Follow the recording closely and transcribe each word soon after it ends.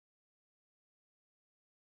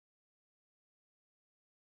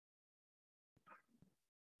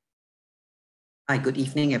Hi, good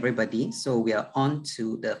evening, everybody. So we are on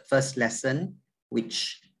to the first lesson,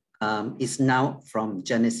 which is now from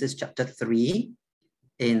Genesis chapter 3.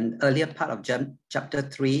 In earlier part of chapter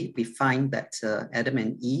 3, we find that Adam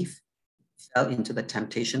and Eve fell into the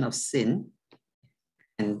temptation of sin.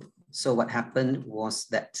 And so what happened was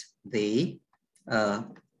that they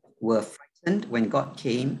were frightened when God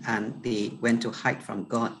came and they went to hide from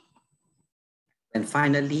God. And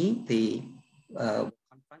finally, they were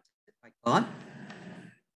confronted by God.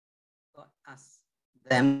 God asked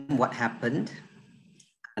them what happened,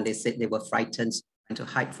 and they said they were frightened and to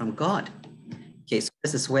hide from God. Okay, so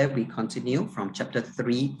this is where we continue from chapter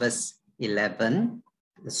 3, verse 11,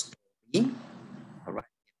 the story. All right,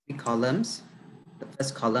 3 columns. The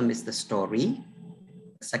first column is the story.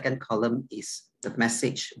 The second column is the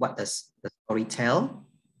message. What does the story tell?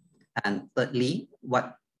 And thirdly,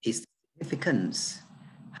 what is the significance?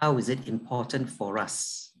 How is it important for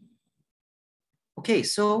us? Okay,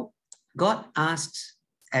 so God asked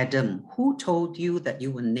Adam, who told you that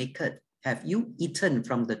you were naked? Have you eaten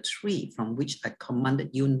from the tree from which I commanded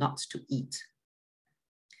you not to eat?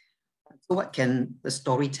 So what can the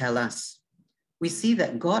story tell us? We see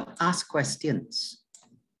that God asked questions.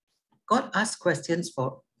 God asked questions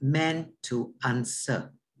for man to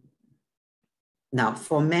answer. Now,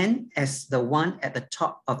 for man as the one at the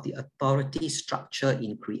top of the authority structure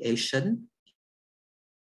in creation,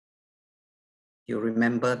 you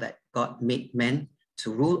remember that God made man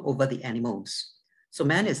to rule over the animals. So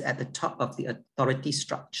man is at the top of the authority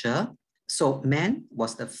structure. So man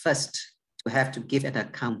was the first to have to give an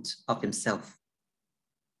account of himself.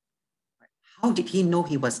 How did he know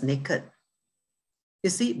he was naked? You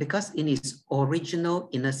see, because in his original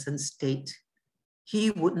innocent state,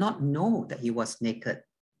 he would not know that he was naked.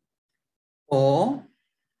 Or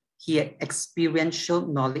he had experiential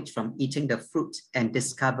knowledge from eating the fruit and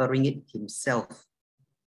discovering it himself.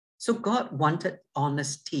 So God wanted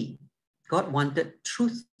honesty. God wanted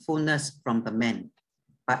truthfulness from the man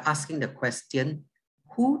by asking the question,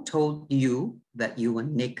 who told you that you were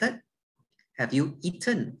naked? Have you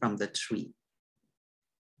eaten from the tree?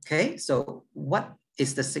 Okay, so what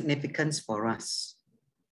is the significance for us?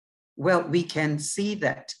 Well, we can see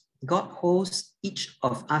that God holds each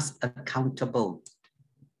of us accountable.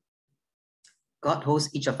 God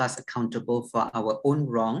holds each of us accountable for our own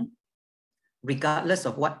wrong, regardless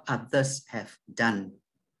of what others have done.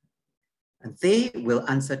 And they will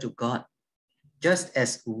answer to God, just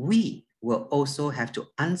as we will also have to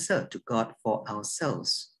answer to God for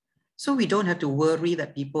ourselves. So we don't have to worry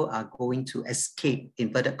that people are going to escape,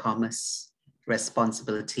 inverted commas,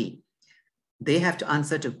 responsibility. They have to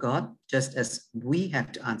answer to God, just as we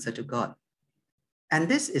have to answer to God. And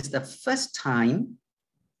this is the first time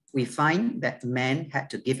we find that man had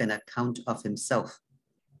to give an account of himself.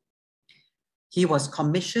 He was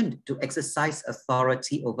commissioned to exercise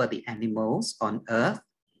authority over the animals on earth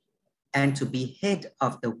and to be head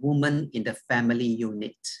of the woman in the family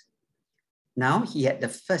unit. Now he had to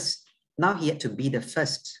be the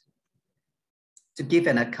first to give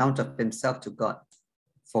an account of himself to God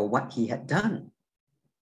for what he had done.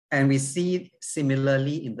 And we see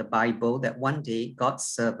similarly in the Bible that one day God's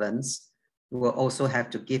servants will also have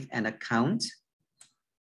to give an account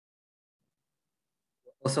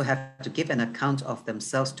of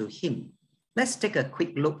themselves to him. Let's take a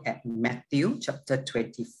quick look at Matthew chapter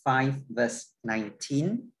 25, verse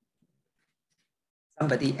 19.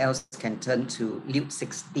 Somebody else can turn to Luke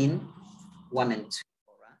 16, 1 and 2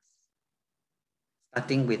 for us.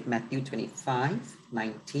 Starting with Matthew 25,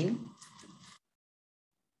 19.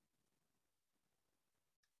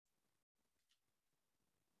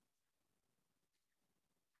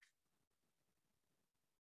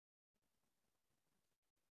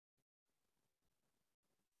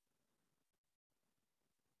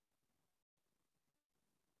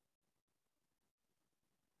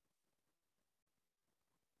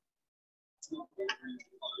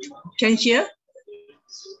 Can you hear?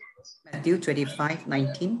 Matthew 25,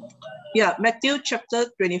 19. Yeah, Matthew chapter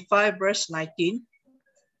 25, verse 19.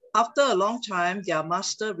 After a long time, their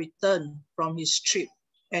master returned from his trip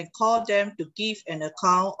and called them to give an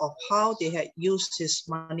account of how they had used his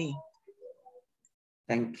money.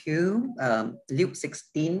 Thank you. Luke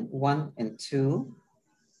 16, 1 and 2.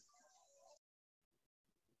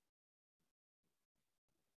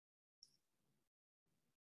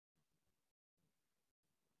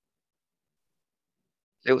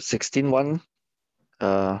 Luke 16:1,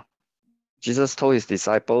 Jesus told his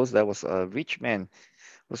disciples there was a rich man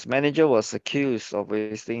whose manager was accused of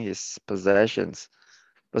wasting his possessions.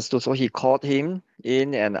 Verse 2, so he called him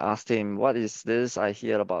in and asked him, what is this I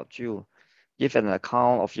hear about you? give an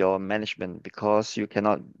account of your management because you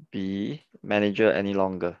cannot be manager any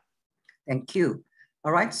longer. Thank you.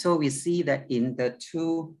 All right, so we see that in the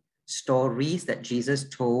two stories that Jesus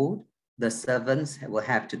told, the servants will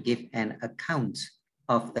have to give an account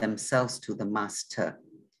of themselves to the master.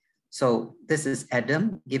 So this is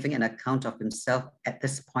Adam giving an account of himself at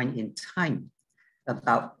this point in time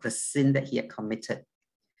about the sin that he had committed.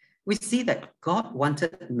 We see that God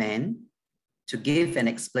wanted man to give an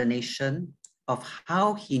explanation of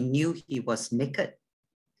how he knew he was naked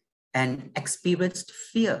and experienced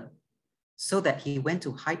fear so that he went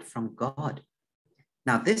to hide from God.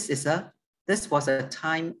 Now, this was a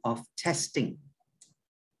time of testing.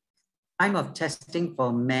 Time of testing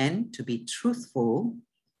for man to be truthful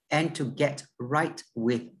and to get right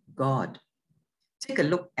with God. Take a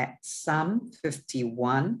look at Psalm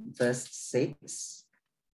 51, verse 6.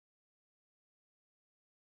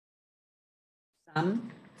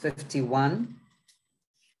 Psalm 51,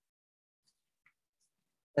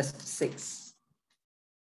 verse 6.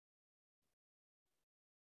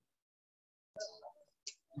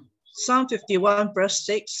 Psalm 51, verse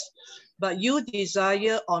 6. But you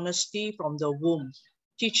desire honesty from the womb,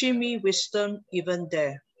 teaching me wisdom even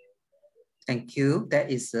there. Thank you. That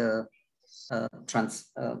is a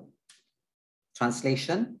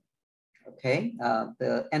translation. Okay.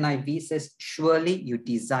 The NIV says, surely you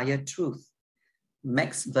desire truth.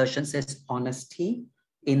 Max version says honesty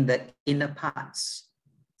in the inner parts.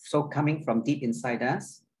 So coming from deep inside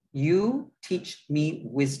us, you teach me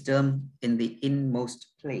wisdom in the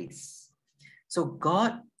inmost place. So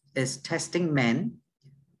God is testing man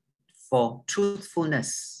for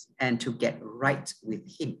truthfulness and to get right with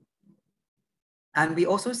him. And we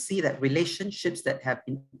also see that relationships that have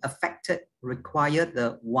been affected require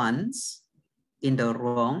the ones in the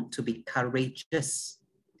wrong to be courageous,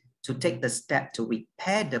 to take the step to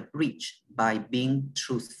repair the breach by being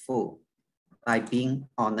truthful, by being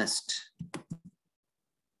honest.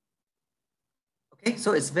 Okay,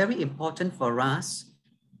 so it's very important for us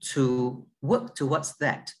to work towards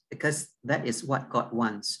that because that is what God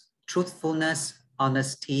wants: truthfulness,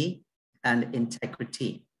 honesty, and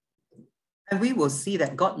integrity. And we will see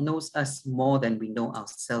that God knows us more than we know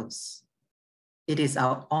ourselves. It is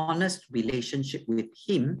our honest relationship with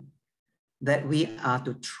him that we are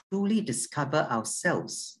to truly discover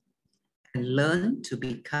ourselves and learn to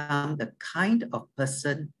become the kind of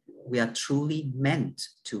person we are truly meant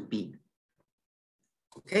to be.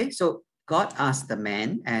 Okay, so God asked the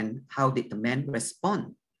man, and how did the man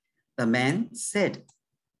respond? The man said,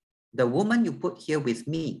 the woman you put here with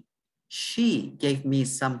me, she gave me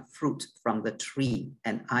some fruit from the tree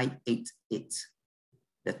and I ate it.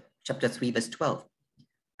 Chapter 3, verse 12.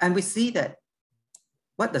 And we see that,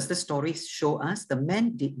 what does the story show us? The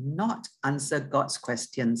man did not answer God's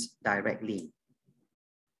questions directly.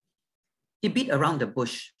 He beat around the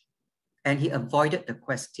bush and he avoided the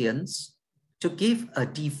questions to give a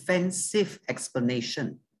defensive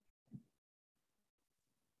explanation.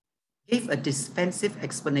 Gave a defensive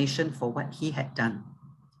explanation for what he had done.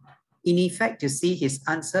 In effect, you see his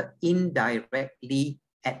answer indirectly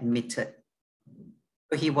admitted.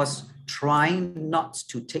 So he was trying not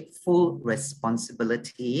to take full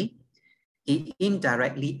responsibility. He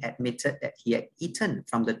indirectly admitted that he had eaten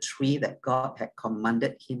from the tree that God had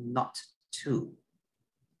commanded him not to.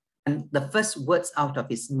 And the first words out of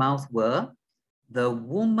his mouth were, the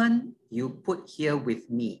woman you put here with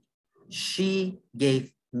me, she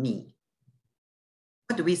gave me.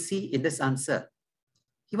 What do we see in this answer?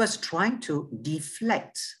 He was trying to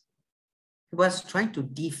deflect. He was trying to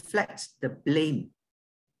deflect the blame.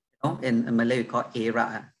 In Malay, we call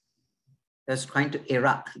erak. He was trying to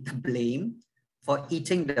erak the blame for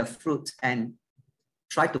eating the fruit and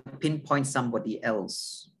try to pinpoint somebody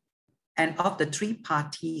else. And of the three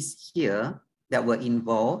parties here that were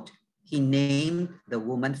involved, he named the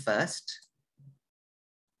woman first,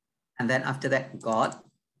 and then after that, God,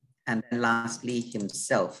 and then lastly,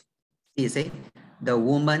 himself. He said, the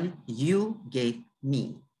woman you gave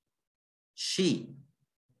me, she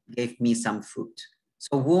gave me some fruit.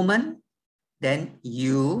 So woman, then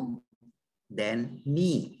you, then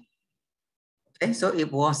me. Okay, so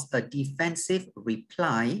it was a defensive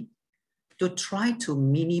reply to try to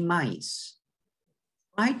minimize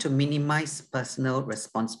personal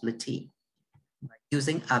responsibility by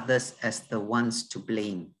using others as the ones to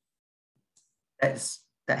blame.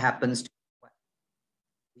 That happens to what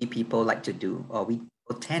we people like to do, or we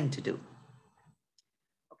tend to do.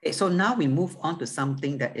 Okay, so now we move on to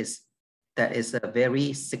something that is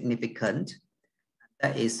very significant.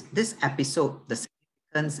 That is this episode, the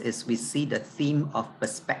significance is we see the theme of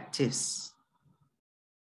perspectives.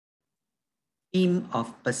 theme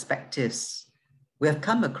of perspectives. We have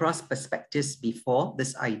come across perspectives before,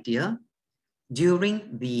 this idea,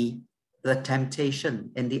 during the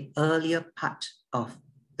temptation in the earlier part of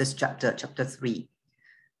this chapter, chapter 3,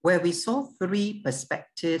 where we saw three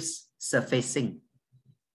perspectives surfacing.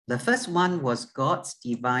 The first one was God's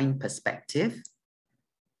divine perspective,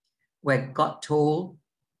 where God told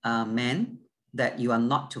man that you are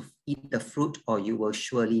not to eat the fruit or you will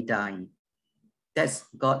surely die. That's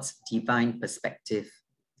God's divine perspective.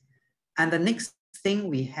 And the next thing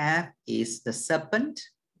we have is the serpent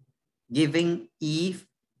giving Eve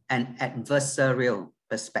an adversarial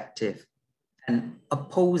perspective, an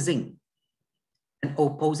opposing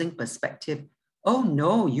perspective. Oh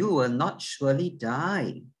no, you will not surely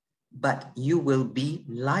die, but you will be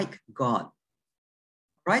like God.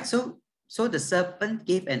 Right? So the serpent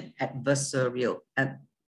gave an adversarial, a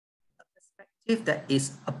perspective that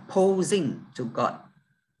is opposing to God.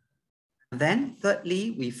 Then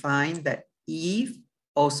thirdly, we find that Eve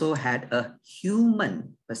also had a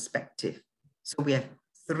human perspective. So we have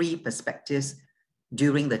three perspectives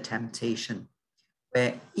during the temptation,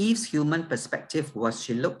 where Eve's human perspective was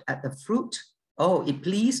she looked at the fruit. Oh, it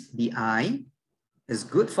pleased the eye, is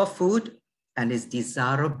good for food, and is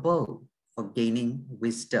desirable for gaining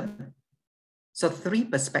wisdom. So three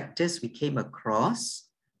perspectives we came across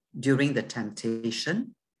during the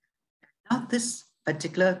temptation. Now this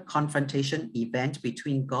particular confrontation event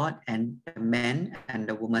between God and the man and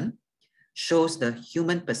the woman shows the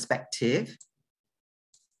human perspective,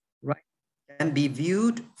 right, can be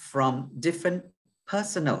viewed from different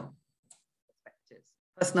personal perspectives,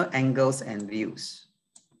 personal angles and views.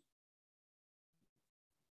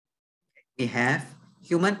 We have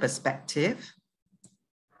human perspective,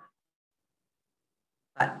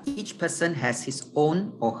 but each person has his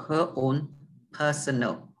own or her own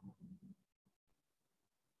personal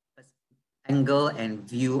angle and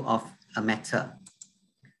view of a matter.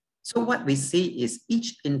 So what we see is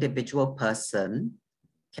each individual person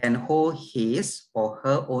can hold his or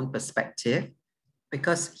her own perspective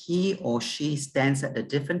because he or she stands at a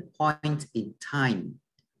different point in time,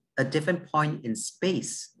 a different point in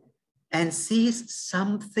space, and sees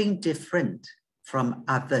something different from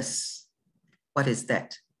others. What is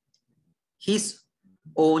that? His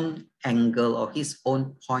own angle or his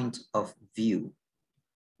own point of view.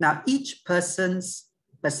 Now, each person's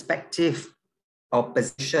perspective or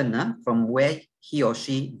position from where he or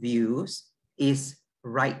she views is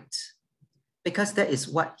right, because that is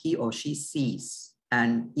what he or she sees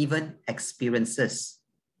and even experiences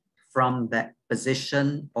from that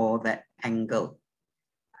position or that angle.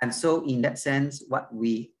 And so in that sense, what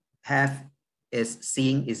we have is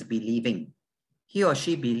seeing is believing. He or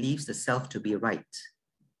she believes the self to be right.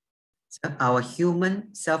 So our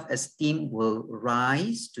human self-esteem will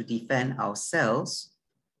rise to defend ourselves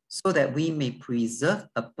so that we may preserve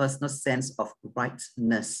a personal sense of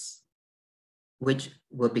rightness, which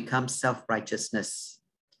will become self-righteousness.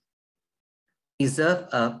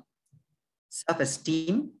 Preserve a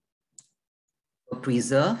self-esteem, will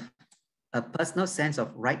preserve a personal sense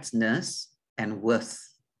of rightness and worth.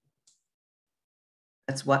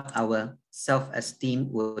 That's what our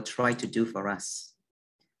self-esteem will try to do for us.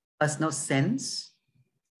 Personal sense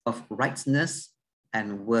of rightness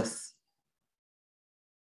and worth.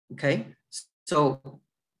 Okay, so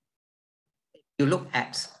you look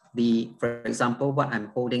at for example, what I'm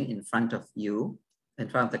holding in front of you, in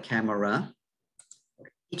front of the camera.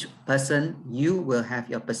 Each person, you will have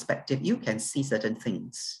your perspective. You can see certain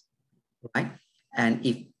things, right? And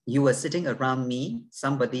if you were sitting around me,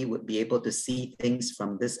 somebody would be able to see things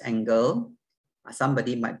from this angle.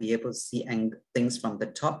 Somebody might be able to see things from the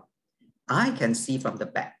top. I can see from the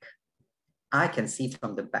back. I can see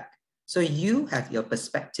from the back. So you have your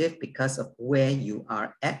perspective because of where you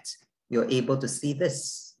are at. You're able to see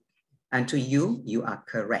this. And to you, you are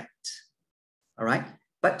correct. All right.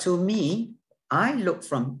 But to me, I look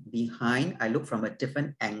from behind. I look from a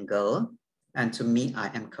different angle. And to me, I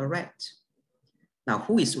am correct. Now,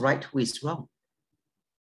 who is right? Who is wrong?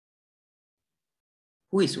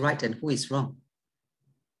 Who is right and who is wrong?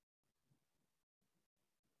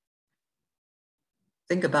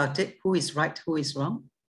 Think about it. Who is right? Who is wrong?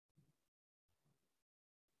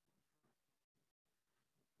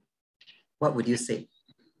 What would you say?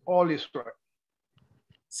 All is right.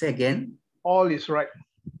 Say again. All is right.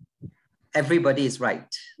 Everybody is right.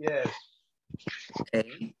 Yes.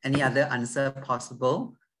 Okay. Any other answer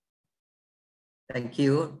possible? Thank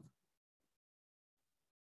you.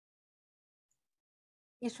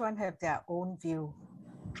 Each one have their own view.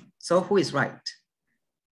 So who is right?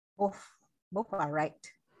 Both are right.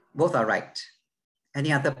 Both are right.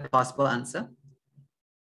 Any other possible answer?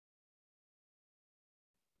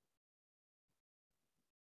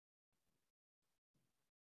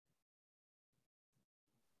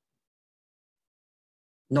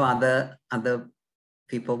 No other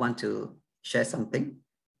people want to share something?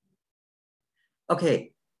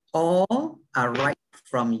 Okay, all are right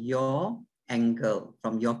from your angle,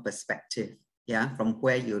 from your perspective, yeah, from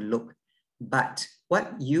where you look. But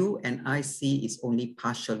what you and I see is only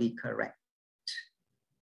partially correct.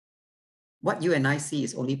 What you and I see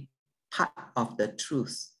is only part of the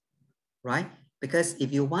truth, right? Because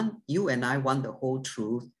if you and I want the whole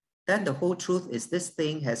truth, then the whole truth is this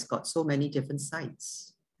thing has got so many different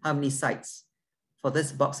sides. How many sides? For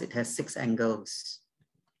this box, it has 6 angles.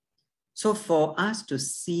 So for us to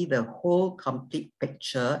see the whole complete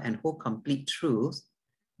picture and whole complete truth,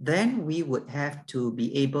 then we would have to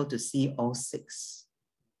be able to see all 6.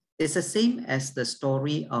 It's the same as the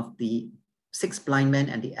story of the 6 blind men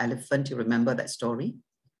and the elephant. You remember that story?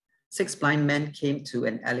 6 blind men came to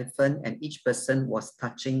an elephant and each person was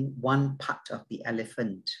touching one part of the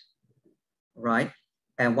elephant, right?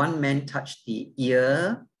 And one man touched the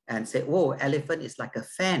ear and said, "Oh, elephant is like a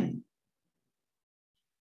fan."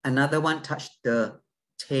 Another one touched the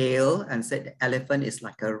tail and said the elephant is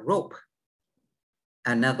like a rope.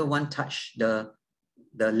 Another one touched the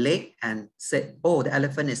leg and said, "Oh, the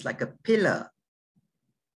elephant is like a pillar."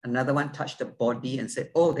 Another one touched the body and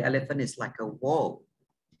said, "Oh, the elephant is like a wall."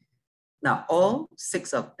 Now, all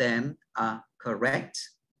 6 of them are correct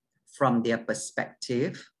from their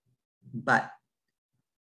perspective, but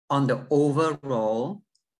on the overall,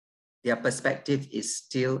 their perspective is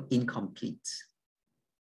still incomplete.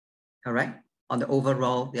 Correct? On the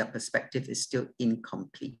overall, their perspective is still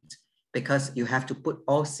incomplete because you have to put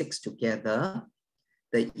all 6 together: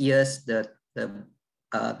 the ears, the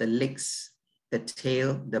legs, the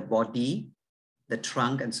tail, the body, the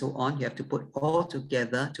trunk, and so on. You have to put all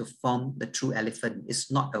together to form the true elephant.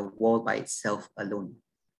 It's not a wall by itself alone.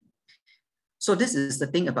 So this is the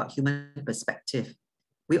thing about human perspective.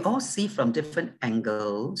 We all see from different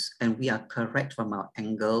angles and we are correct from our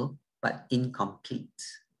angle, but incomplete.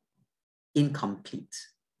 Incomplete.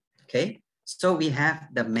 Okay, so we have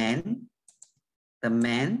the man's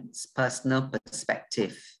personal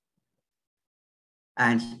perspective.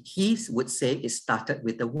 And he would say it started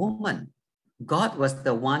with the woman. God was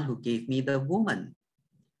the one who gave me the woman.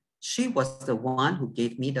 She was the one who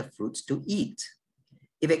gave me the fruits to eat.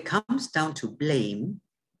 If it comes down to blame,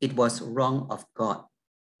 it was wrong of God.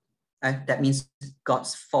 That means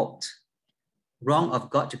God's fault. Wrong of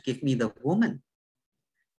God to give me the woman.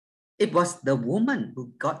 It was the woman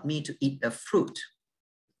who got me to eat the fruit.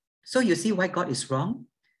 So you see why God is wrong?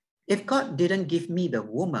 If God didn't give me the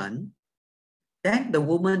woman, then the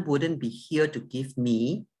woman wouldn't be here to give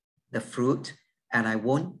me the fruit and I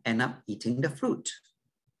won't end up eating the fruit.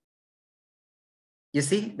 You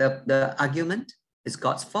see, the argument is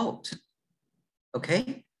God's fault.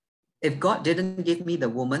 Okay? If God didn't give me the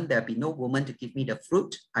woman, there'll be no woman to give me the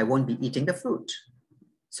fruit. I won't be eating the fruit.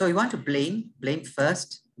 So you want to blame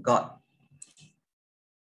first God.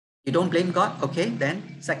 You don't blame God, okay?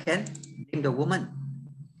 Then second, blame the woman.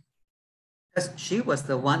 Because she was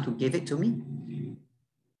the one who gave it to me.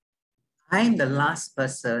 I'm the last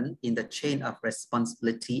person in the chain of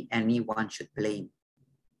responsibility anyone should blame.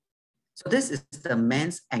 So this is the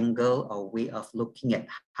man's angle or way of looking at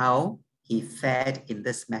how he fared in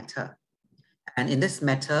this matter. And in this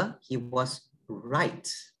matter, he was right.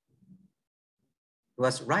 He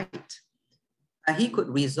was right. And he could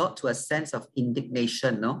resort to a sense of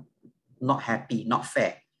indignation, no? Not happy, not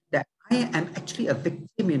fair. That I am actually a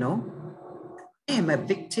victim, you know. I am a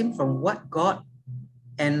victim from what God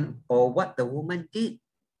or what the woman did.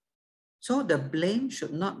 So the blame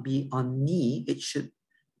should not be on me. It should,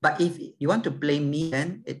 but if you want to blame me,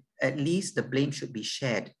 then at least the blame should be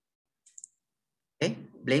shared. Okay,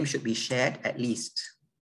 blame should be shared at least.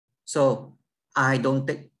 So I don't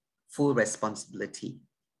take full responsibility.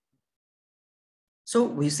 So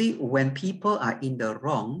we see when people are in the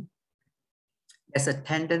wrong, there's a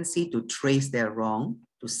tendency to trace their wrong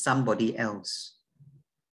to somebody else.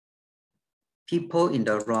 People in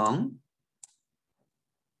the wrong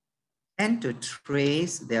tend to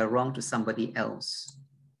trace their wrong to somebody else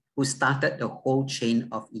who started the whole chain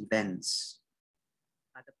of events.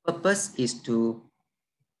 The purpose is to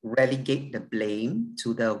relegate the blame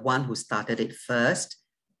to the one who started it first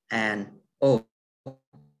and, oh,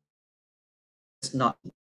 it's not,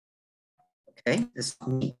 okay, it's not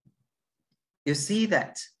me. You see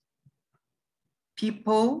that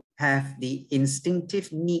people have the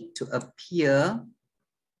instinctive need to appear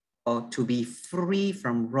or to be free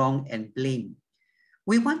from wrong and blame.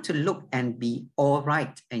 We want to look and be all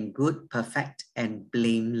right and good, perfect and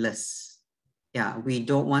blameless. Yeah, we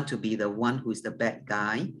don't want to be the one who's the bad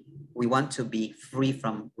guy. We want to be free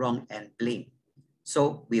from wrong and blame.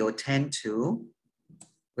 So we will tend to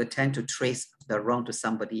trace the wrong to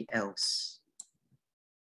somebody else.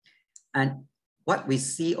 And what we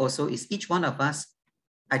see also is each one of us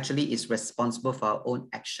actually is responsible for our own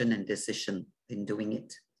action and decision in doing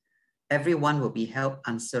it. Everyone will be held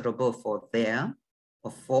answerable for their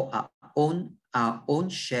or for our own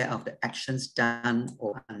share of the actions done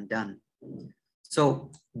or undone.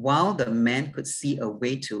 So while the man could see a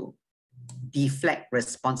way to deflect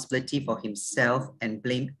responsibility for himself and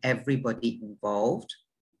blame everybody involved,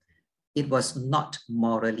 it was not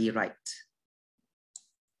morally right.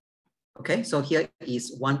 Okay, so here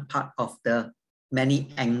is one part of the many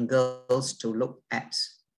angles to look at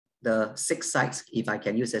the 6 sides, if I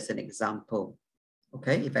can use as an example.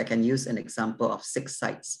 Okay, if I can use an example of 6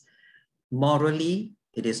 sides. Morally,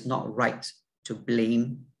 it is not right to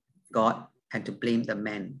blame God and to blame the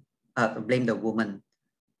man, blame the woman.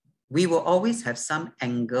 We will always have some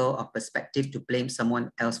angle or perspective to blame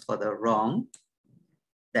someone else for the wrong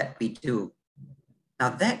that we do. Now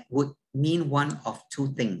that would mean one of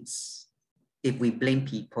 2 things if we blame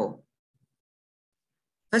people.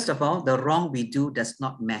 First of all, the wrong we do does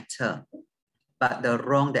not matter, but the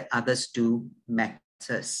wrong that others do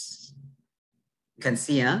matters. You can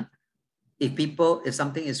see, if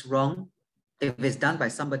something is wrong, if it's done by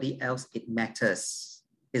somebody else, it matters.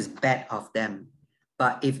 It's bad of them.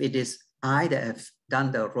 But if it is I that have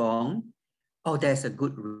done the wrong, oh, there's a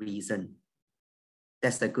good reason.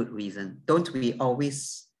 That's a good reason. Don't we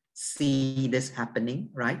always see this happening,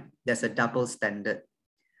 right? There's a double standard.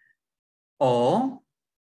 Or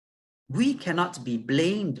we cannot be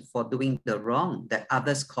blamed for doing the wrong that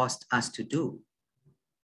others caused us to do.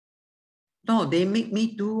 No, they make me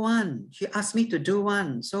do one. She asked me to do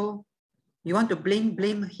one. So you want to blame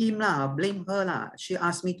him lah, blame her lah. She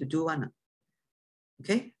asked me to do one.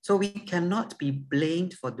 Okay, so we cannot be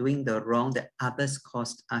blamed for doing the wrong that others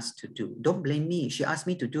caused us to do. Don't blame me. She asked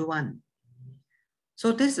me to do one.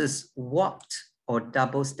 So this is warped or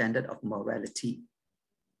double standard of morality.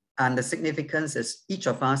 And the significance is each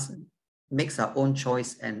of us makes our own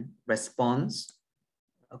choice and response,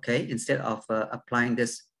 okay, instead of applying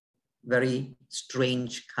this very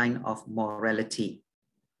strange kind of morality,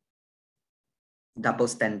 double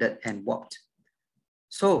standard and warped.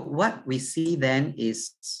 So what we see then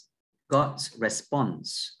is God's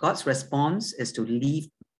response. God's response is to leave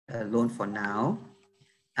alone for now,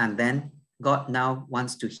 and then God now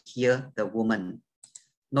wants to hear the woman.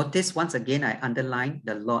 Notice once again, I underline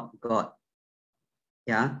the Lord God.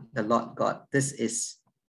 Yeah, the Lord God. This is,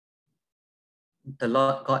 the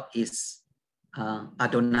Lord God is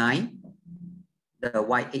Adonai, the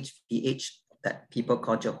YHVH that people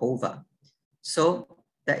call Jehovah. So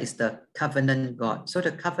that is the covenant God. So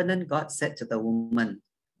the covenant God said to the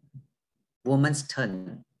woman's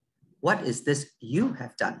turn, what is this you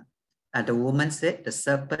have done? And the woman said, the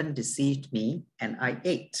serpent deceived me and I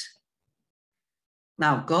ate.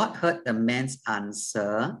 Now God heard the man's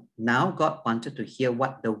answer. Now God wanted to hear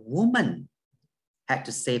what the woman had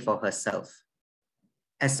to say for herself.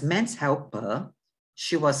 As man's helper,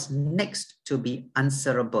 she was next to be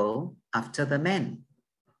answerable after the man.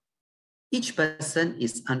 Each person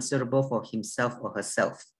is answerable for himself or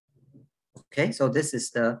herself. Okay, so this is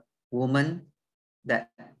the woman that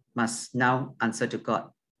must now answer to God.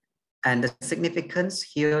 And the significance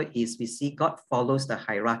here is we see God follows the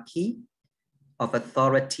hierarchy of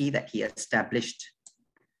authority that he established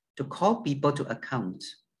to call people to account.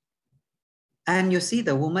 And you see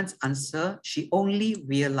the woman's answer, she only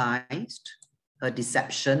realized her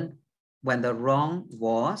deception when the wrong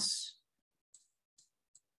was,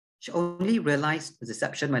 she only realized the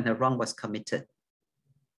deception when her wrong was committed.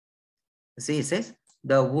 You see, it says,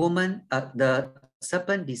 the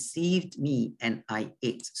serpent deceived me and I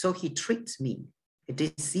ate. So he tricked me, he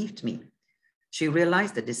deceived me. She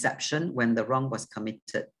realized the deception when the wrong was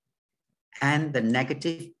committed, and the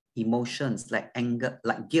negative emotions like anger,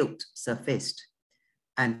 like guilt surfaced,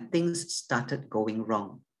 and things started going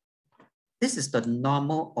wrong. This is the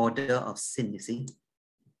normal order of sin, you see.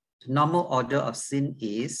 The normal order of sin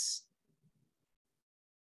is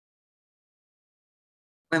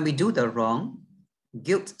when we do the wrong,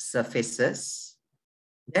 guilt surfaces,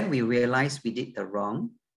 then we realize we did the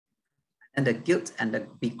wrong, and the guilt and the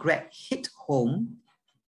regret hit home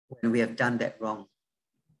when we have done that wrong.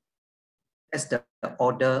 That's the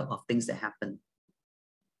order of things that happen.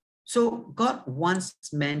 So God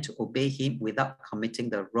wants men to obey him without committing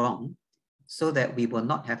the wrong, so that we will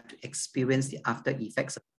not have to experience the after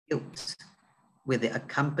effects of guilt with the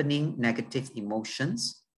accompanying negative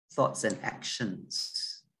emotions, thoughts, and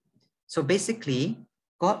actions. So basically,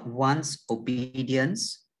 God wants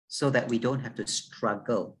obedience so that we don't have to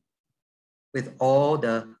struggle with all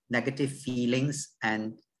the negative feelings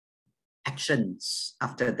and actions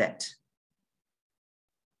after that.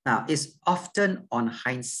 Now, it's often on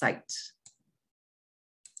hindsight.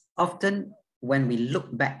 Often when we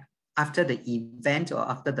look back after the event or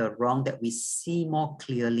after the wrong, that we see more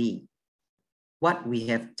clearly what we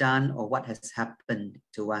have done or what has happened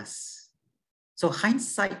to us. So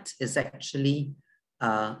hindsight is actually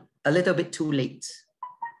a little bit too late,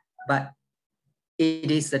 but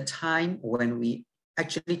it is the time when we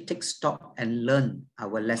actually take stock and learn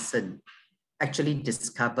our lesson, actually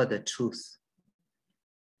discover the truth.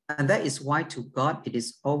 And that is why to God, it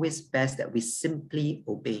is always best that we simply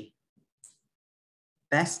obey.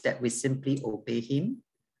 Best that we simply obey him,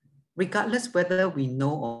 regardless whether we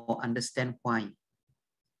know or understand why.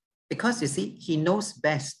 Because you see, he knows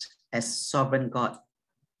best as sovereign God,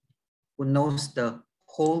 who knows the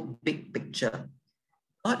whole big picture.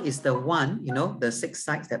 God is the one, you know, the 6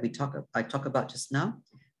 sides that I talked about just now.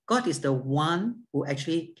 God is the one who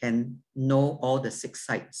actually can know all the 6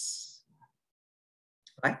 sides.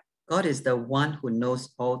 Right? God is the one who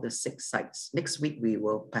knows all the 6 sides. Next week, we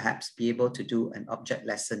will perhaps be able to do an object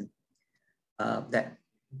lesson that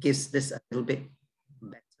gives this a little bit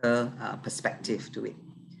better perspective to it.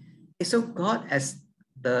 Okay, so God as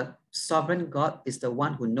the sovereign God is the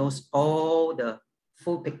one who knows all the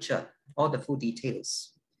full picture, all the full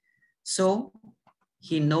details. So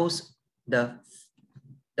he knows the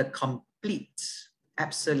complete,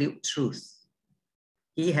 absolute truth.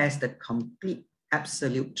 He has the complete,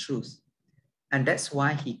 absolute truth. And that's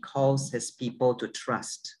why he calls his people to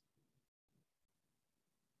trust.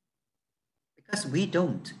 Because we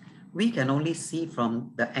don't. We can only see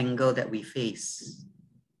from the angle that we face,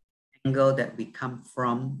 angle that we come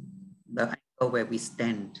from, the angle where we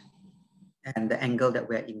stand, and the angle that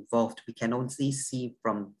we're involved. We can only see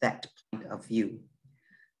from that point of view.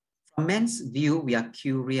 From man's view, we are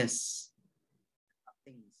curious of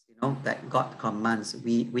things, you know, that God commands.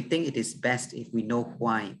 We think it is best if we know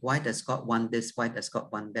why. Why does God want this? Why does God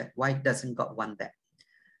want that? Why doesn't God want that?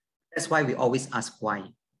 That's why we always ask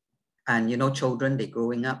why. And you know, children, they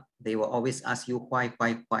growing up, they will always ask you why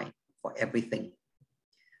for everything.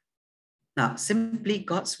 Now, simply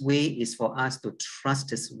God's way is for us to trust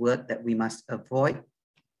his word that we must avoid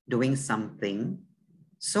doing something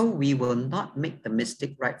so we will not make the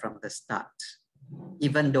mistake right from the start,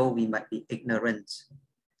 even though we might be ignorant.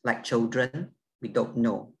 Like children, we don't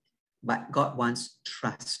know, but God wants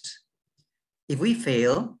trust. If we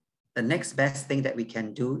fail, the next best thing that we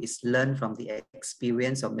can do is learn from the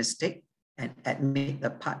experience of mistake and admit the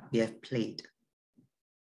part we have played.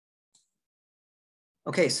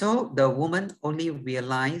 Okay, so the woman only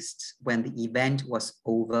realized when the event was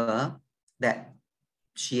over that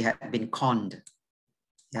she had been conned.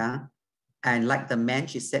 Yeah. And like the man,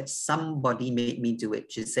 she said, somebody made me do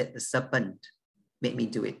it. She said, the serpent made me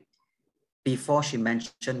do it. Before she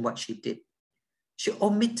mentioned what she did. She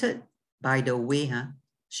omitted, by the way,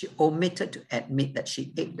 she omitted to admit that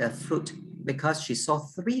she ate the fruit because she saw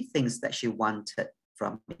 3 things that she wanted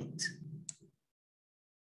from it.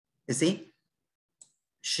 You see?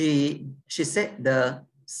 She said the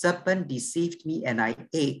serpent deceived me and I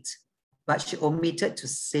ate, but she omitted to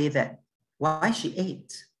say that why she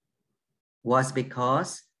ate was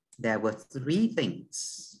because there were 3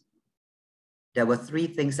 things. There were 3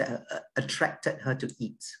 things that attracted her to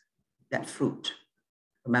eat that fruit.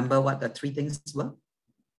 Remember what the 3 things were?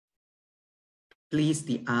 Please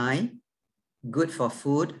the eye, good for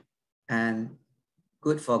food, and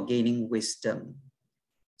good for gaining wisdom.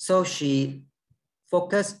 So she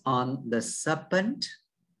focused on the serpent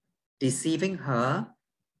deceiving her,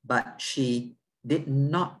 but she did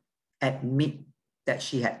not admit that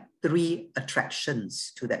she had 3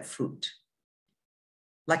 attractions to that fruit.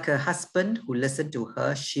 Like her husband who listened to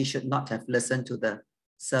her, she should not have listened to the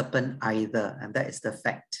serpent either, and that is the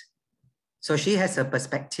fact. So she has a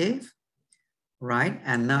perspective, right?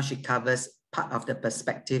 And now she covers part of the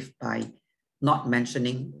perspective by not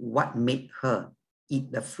mentioning what made her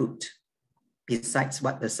eat the fruit, besides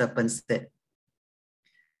what the serpent said.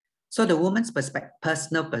 So the woman's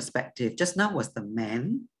personal perspective just now was the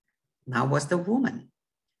man, now was the woman.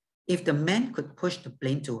 If the man could push the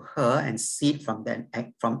blame to her and see it from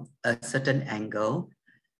a certain angle,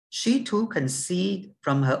 she too can see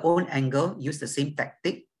from her own angle, use the same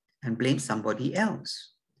tactic and blame somebody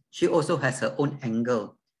else. She also has her own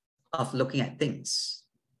angle of looking at things.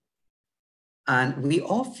 And we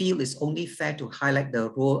all feel it's only fair to highlight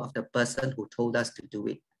the role of the person who told us to do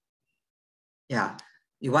it. Yeah,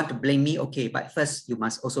 you want to blame me? Okay, but first you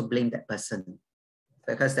must also blame that person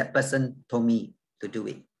because that person told me to do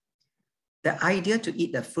it. The idea to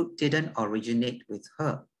eat the fruit didn't originate with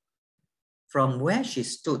her. From where she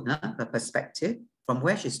stood, her perspective, from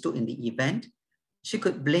where she stood in the event, she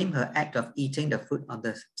could blame her act of eating the fruit on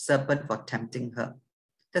the serpent for tempting her.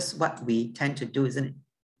 That's what we tend to do, isn't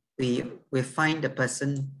it? We find the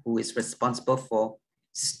person who is responsible for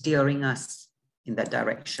steering us in that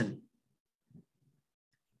direction.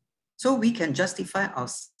 So we can justify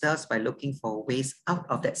ourselves by looking for ways out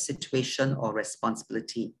of that situation or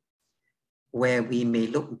responsibility where we may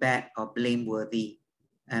look bad or blameworthy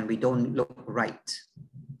and we don't look right.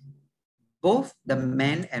 Both the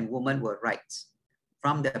man and woman were right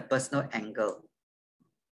from their personal angle,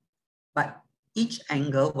 but each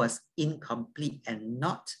angle was incomplete and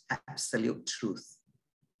not absolute truth.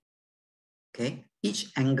 Okay,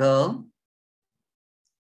 each angle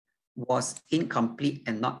was incomplete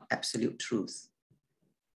and not absolute truth.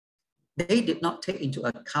 They did not take into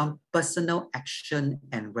account personal action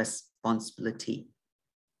and responsibility.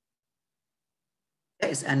 There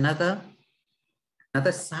is another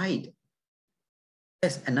side.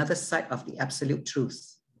 There's another side of the absolute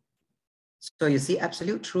truth. So you see,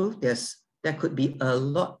 absolute truth, there could be a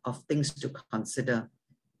lot of things to consider.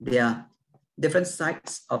 There are different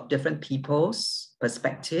sides of different people's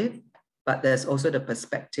perspective, but there's also the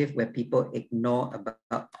perspective where people ignore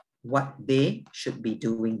about what they should be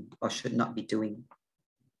doing or should not be doing.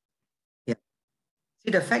 Yeah.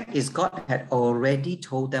 See, the fact is God had already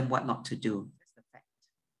told them what not to do. That's the fact.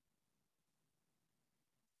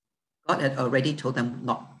 God had already told them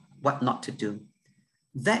what not to do.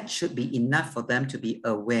 That should be enough for them to be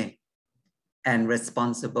aware and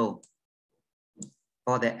responsible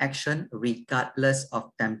for their action, regardless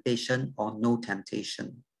of temptation or no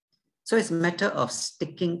temptation. So it's a matter of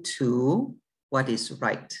sticking to what is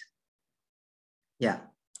right. Yeah,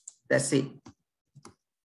 that's it.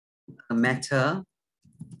 A matter of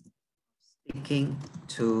sticking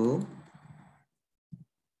to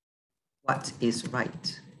what is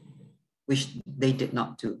right, which they did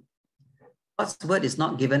not do. God's word is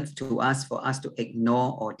not given to us for us to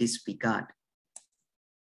ignore or disregard.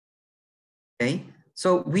 Okay,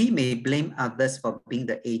 so we may blame others for being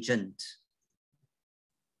the agent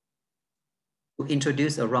who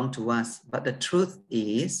introduced a wrong to us, but the truth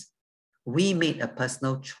is we made a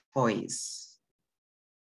personal choice.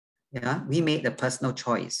 Yeah, we made a personal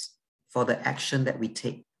choice for the action that we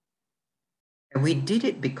take. And we did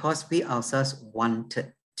it because we ourselves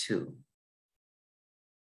wanted to.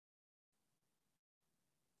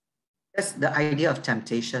 That's the idea of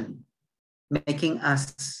temptation, making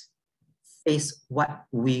us face what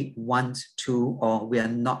we want to or we are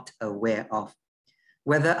not aware of,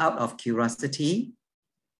 whether out of curiosity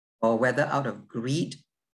or whether out of greed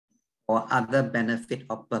or other benefit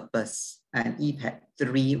or purpose. And Eve had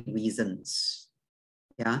 3 reasons.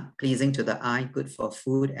 Yeah, pleasing to the eye, good for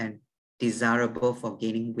food, and desirable for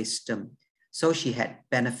gaining wisdom. So she had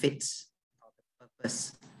benefits of the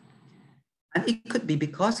purpose. And it could be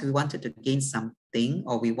because we wanted to gain something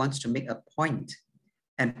or we want to make a point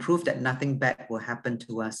and prove that nothing bad will happen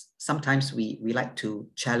to us. Sometimes we like to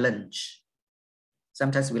challenge.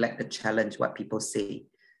 Sometimes we like to challenge what people say.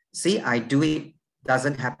 See, I do it,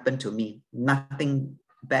 doesn't happen to me. Nothing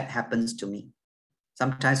bad happens to me.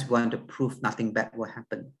 Sometimes we want to prove nothing bad will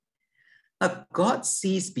happen. Now, God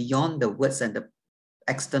sees beyond the words and the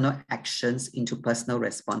external actions into personal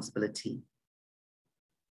responsibility.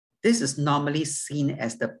 This is normally seen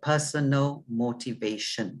as the personal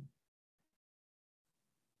motivation.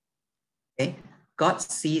 Okay? God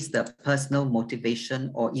sees the personal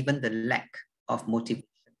motivation or even the lack of motivation,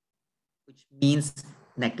 which means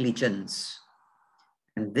negligence.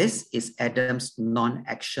 And this is Adam's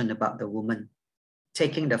non-action about the woman,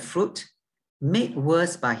 taking the fruit, made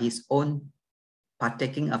worse by his own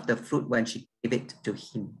partaking of the fruit when she gave it to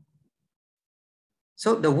him.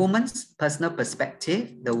 So the woman's personal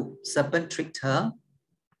perspective, the serpent tricked her,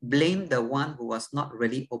 blamed the one who was not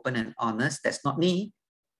really open and honest. That's not me.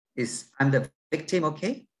 I'm the victim,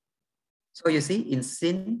 okay? So you see, in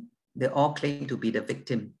sin, they all claim to be the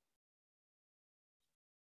victim.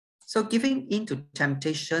 So giving in to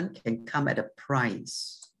temptation can come at a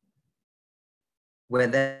price, where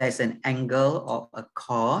there's an angle or a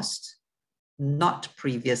cost not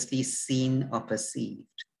previously seen or perceived.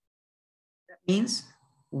 That means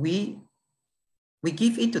we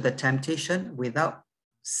give in to the temptation without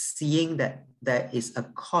seeing that there is a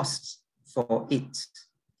cost for it.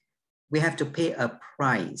 We have to pay a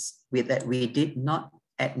price that we did not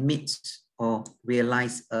admit or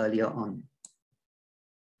realize earlier on.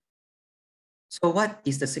 So what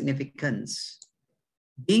is the significance?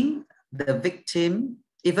 Being the victim,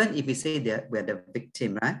 even if we say that we're the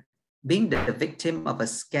victim, right? being the victim of a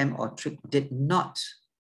scam or trick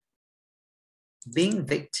being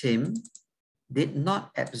victim did not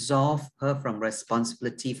absolve her from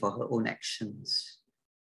responsibility for her own actions.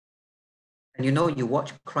 And you know, you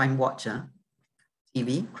watch Crime Watch,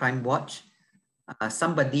 TV, Crime Watch,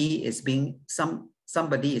 somebody is being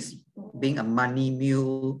a money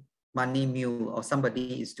mule, or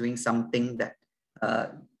somebody is doing something that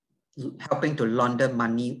helping to launder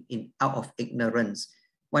money out of ignorance.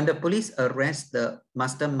 When the police arrest the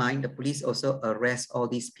mastermind, the police also arrest all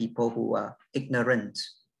these people who are ignorant,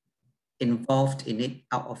 involved in it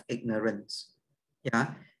out of ignorance.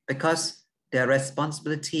 Yeah, because their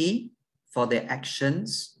responsibility for their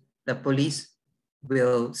actions, the police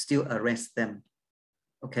will still arrest them.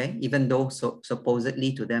 Okay, even though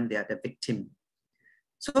supposedly to them they are the victim.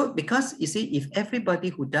 So because you see, if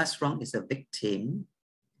everybody who does wrong is a victim,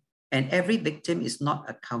 and every victim is not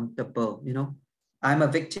accountable, you know, I'm a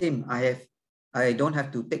victim, I don't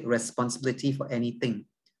have to take responsibility for anything,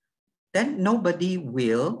 then nobody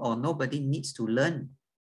will, or nobody needs to learn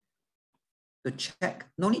to check,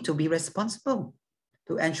 no need to be responsible,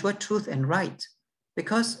 to ensure truth and right.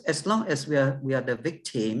 Because as long as we are the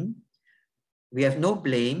victim, we have no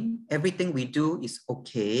blame, everything we do is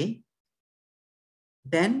okay,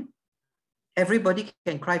 then everybody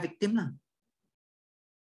can cry victim.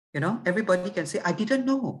 You know, everybody can say, I didn't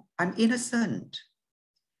know, I'm innocent.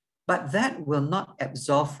 But that will not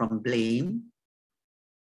absolve from blame.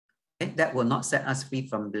 Okay? That will not set us free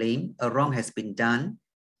from blame. A wrong has been done,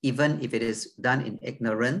 even if it is done in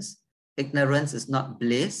ignorance. Ignorance is not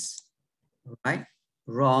bliss, right?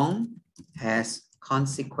 Wrong has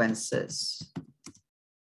consequences.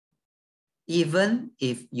 Even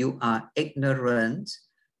if you are ignorant,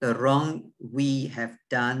 the wrong we have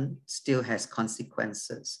done still has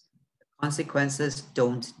consequences. The consequences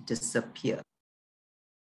don't disappear.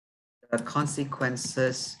 The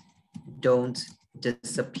consequences don't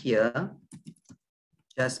disappear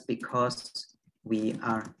just because we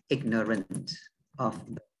are ignorant of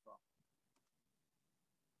the wrong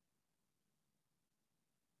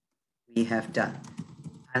we have done.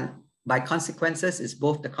 And by consequences is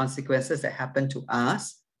both the consequences that happen to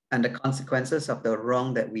us and the consequences of the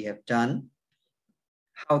wrong that we have done,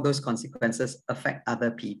 how those consequences affect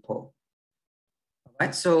other people. All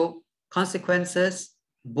right, so consequences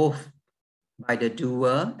both by the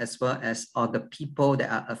doer as well as all the people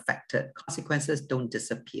that are affected. Consequences don't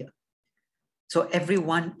disappear. So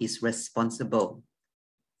everyone is responsible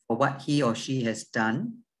for what he or she has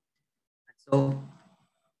done. So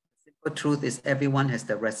the simple truth is everyone has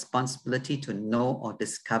the responsibility to know or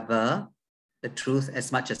discover the truth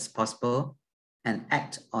as much as possible and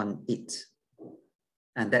act on it.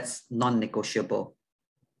 And that's non-negotiable.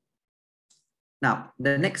 Now,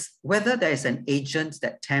 the next, whether there is an agent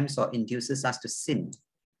that tempts or induces us to sin,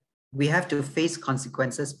 we have to face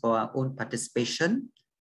consequences for our own participation,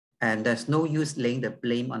 and there's no use laying the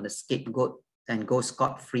blame on the scapegoat and go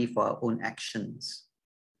scot-free for our own actions,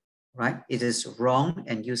 right? It is wrong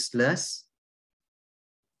and useless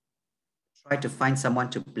to try to find someone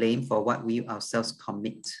to blame for what we ourselves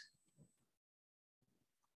commit.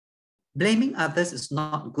 Blaming others is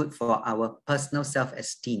not good for our personal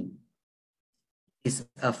self-esteem. It's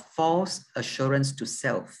a false assurance to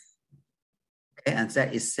self. Okay, and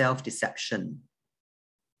that is self-deception.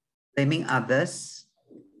 Blaming others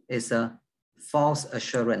is a false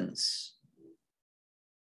assurance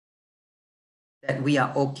that we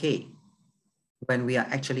are okay when we are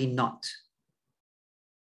actually not.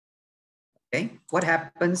 Okay, what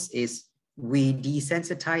happens is we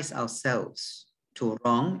desensitize ourselves to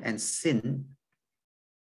wrong and sin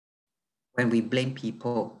when we blame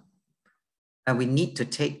people. And we need to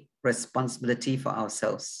take responsibility for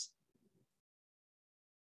ourselves.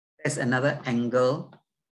 There's another angle.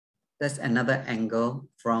 There's another angle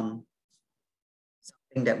from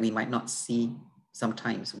something that we might not see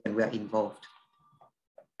sometimes when we are involved.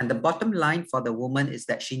 And the bottom line for the woman is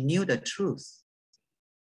that she knew the truth.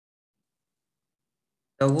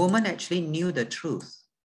 The woman actually knew the truth.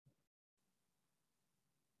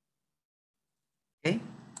 Okay?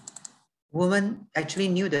 Woman actually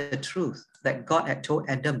knew the truth that God had told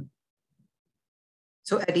Adam.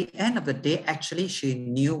 So at the end of the day, actually, she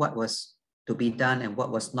knew what was to be done and what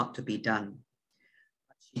was not to be done.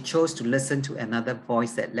 She chose to listen to another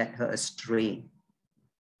voice that led her astray.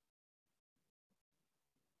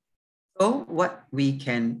 So what we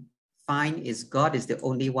can find is God is the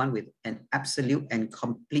only one with an absolute and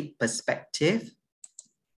complete perspective,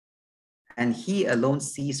 and he alone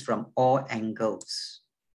sees from all angles.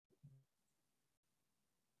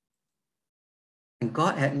 And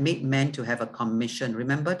God had made man to have a commission.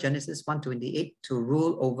 Remember Genesis 1:28, to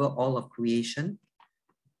rule over all of creation.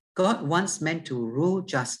 God wants men to rule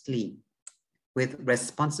justly with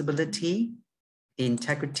responsibility,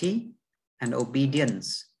 integrity, and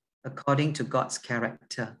obedience according to God's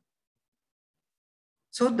character.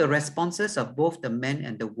 So the responses of both the man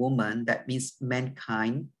and the woman, that means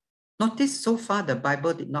mankind, notice so far the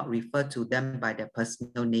Bible did not refer to them by their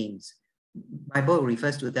personal names. Bible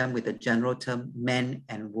refers to them with the general term man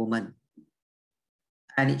and woman.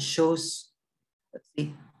 And it shows, let's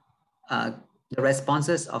see, the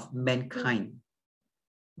responses of mankind,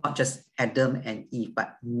 not just Adam and Eve,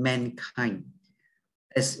 but mankind,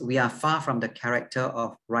 as we are far from the character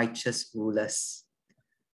of righteous rulers.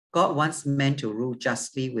 God wants men to rule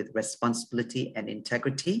justly with responsibility and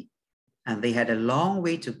integrity, and they had a long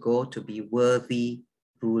way to go to be worthy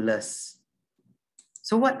rulers.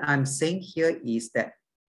 So what I'm saying here is that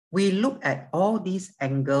we look at all these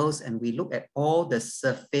angles and we look at all the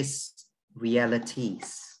surface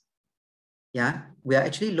realities. Yeah, we are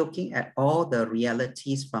actually looking at all the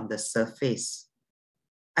realities from the surface.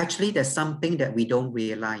 Actually, there's something that we don't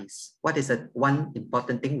realize. What is one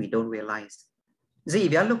important thing we don't realize? See,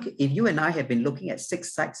 if you and I have been looking at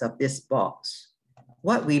 6 sides of this box,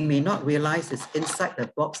 what we may not realize is inside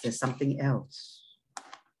the box, there's something else.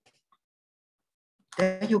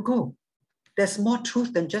 There you go. There's more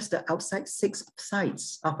truth than just the outside 6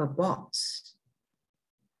 sides of a box.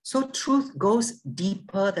 So truth goes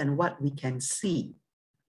deeper than what we can see.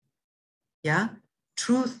 Yeah,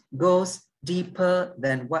 truth goes deeper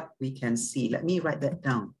than what we can see. Let me write that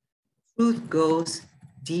down. Truth goes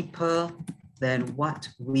deeper than what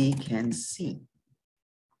we can see.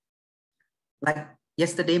 Like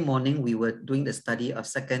yesterday morning, we were doing the study of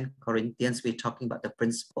 2 Corinthians. We're talking about the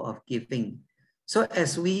principle of giving. So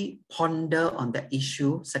as we ponder on the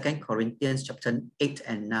issue, 2 Corinthians chapter 8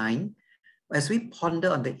 and 9, as we ponder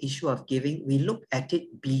on the issue of giving, we look at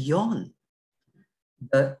it beyond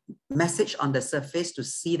the message on the surface to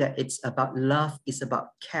see that it's about love, it's about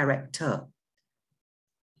character.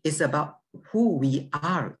 It's about who we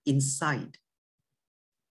are inside.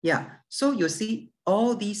 Yeah, so you see,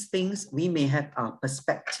 all these things, we may have our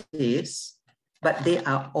perspectives, but they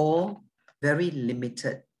are all very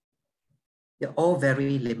limited. They're all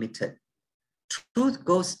very limited. Truth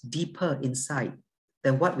goes deeper inside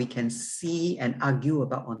than what we can see and argue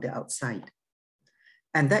about on the outside.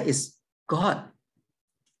 And that is God.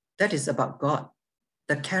 That is about God,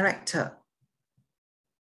 the character.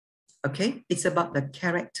 Okay, it's about the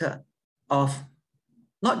character of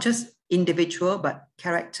not just individual, but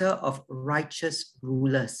character of righteous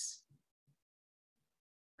rulers.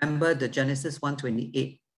 Remember the Genesis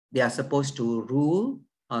 1:28, they are supposed to rule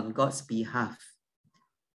on God's behalf,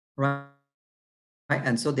 right?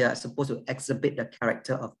 And so they are supposed to exhibit the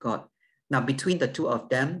character of God. Now, between the two of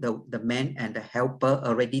them, the man and the helper,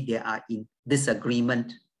 already they are in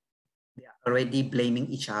disagreement. They are already blaming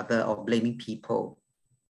each other or blaming people.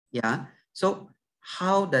 Yeah. So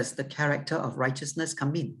how does the character of righteousness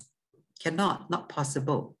come in? Cannot, not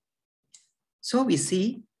possible. So we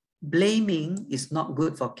see blaming is not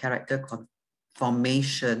good for character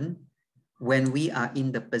formation when we are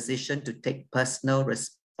in the position to take personal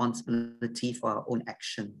responsibility for our own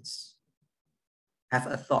actions. Have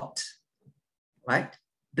a thought, right?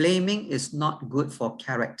 Blaming is not good for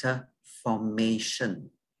character formation.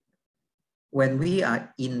 When we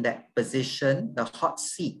are in that position, the hot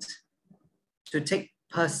seat, to take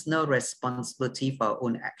personal responsibility for our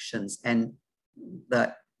own actions, and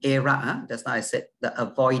the era, just like I said, the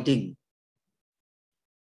avoiding,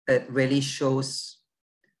 it really shows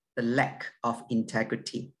the lack of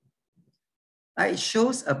integrity. It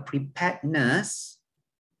shows a preparedness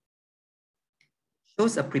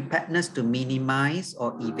to minimize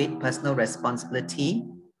or evade personal responsibility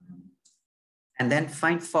and then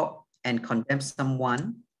find fault and condemn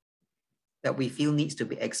someone that we feel needs to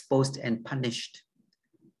be exposed and punished.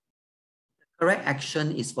 The correct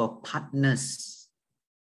action is for partners,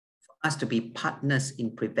 for us to be partners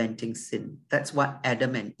in preventing sin. That's what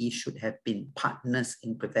Adam and Eve should have been, partners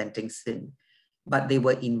in preventing sin. But they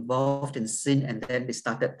were involved in sin and then they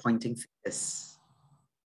started pointing fingers.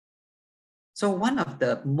 So one of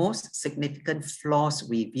the most significant flaws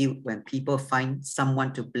revealed when people find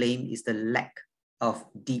someone to blame is the lack of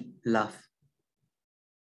deep love.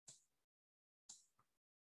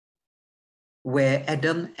 Where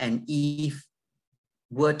Adam and Eve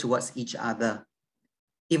were towards each other.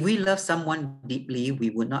 If we love someone deeply, we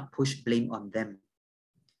would not push blame on them.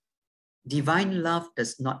 Divine love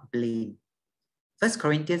does not blame. 1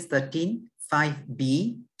 Corinthians 13,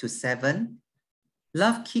 5b to 7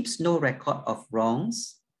 Love keeps no record of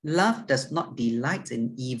wrongs. Love does not delight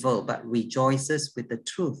in evil, but rejoices with the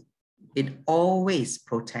truth. It always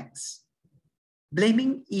protects.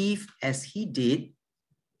 Blaming Eve as he did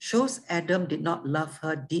shows Adam did not love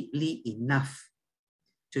her deeply enough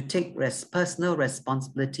to take personal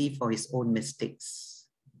responsibility for his own mistakes.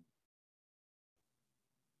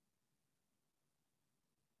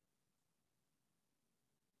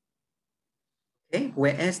 Okay,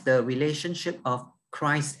 whereas the relationship of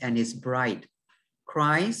Christ and his bride,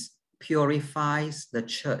 Christ purifies the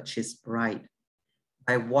church, his bride,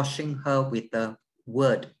 by washing her with the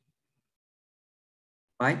word,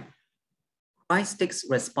 right? Christ takes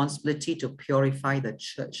responsibility to purify the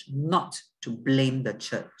church, not to blame the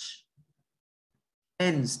church.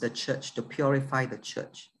 Hence the church, to purify the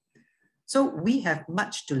church. So we have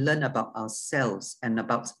much to learn about ourselves and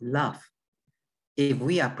about love. If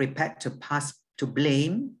we are prepared to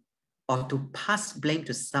blame or to pass blame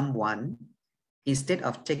to someone, instead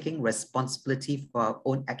of taking responsibility for our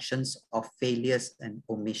own actions or failures and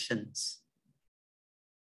omissions.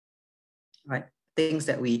 Right? Things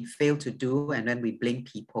that we fail to do and then we blame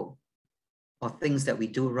people, or things that we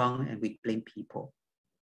do wrong and we blame people.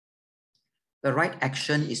 The right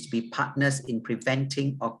action is to be partners in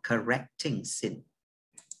preventing or correcting sin.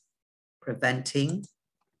 Preventing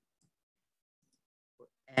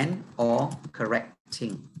and or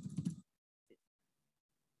correcting.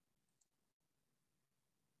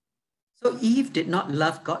 So Eve did not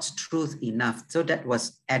love God's truth enough. So that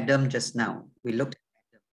was Adam just now. We looked at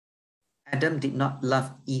Adam. Adam did not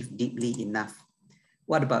love Eve deeply enough.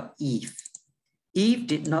 What about Eve? Eve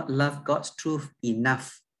did not love God's truth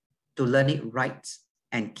enough to learn it right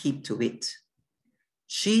and keep to it.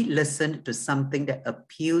 She listened to something that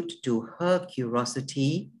appealed to her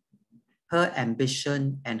curiosity, her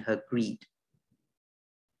ambition, and her greed.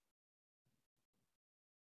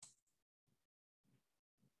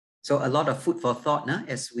 So a lot of food for thought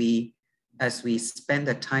as we spend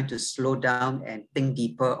the time to slow down and think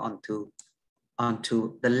deeper onto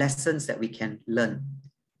the lessons that we can learn.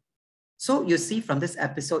 So you see from this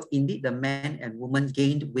episode, indeed the man and woman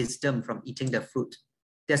gained wisdom from eating the fruit.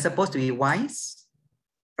 They're supposed to be wise.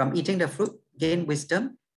 From eating the fruit, gain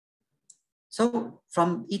wisdom. So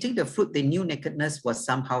from eating the fruit, they knew nakedness was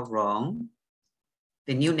somehow wrong.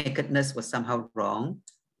 They knew nakedness was somehow wrong.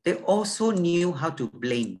 They also knew how to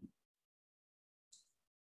blame.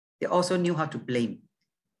 They also knew how to blame.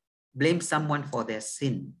 Blame someone for their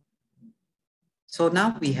sin. So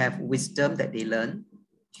now we have wisdom that they learn.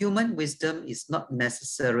 Human wisdom is not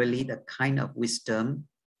necessarily the kind of wisdom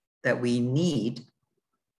that we need,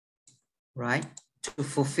 right, to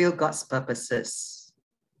fulfill God's purposes.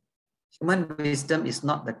 Human wisdom is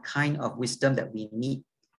not the kind of wisdom that we need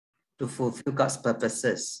to fulfill God's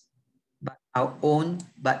purposes, but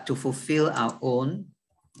to fulfill our own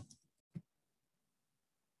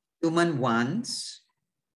human wants,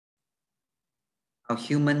 our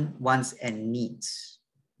human wants and needs.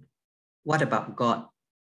 What about God?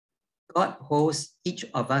 God holds each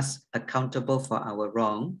of us accountable for our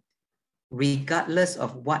wrong, regardless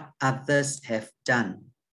of what others have done.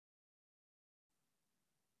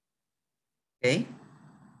 Okay?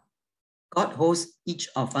 God holds each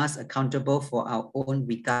of us accountable for our own,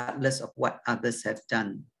 regardless of what others have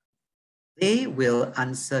done. They will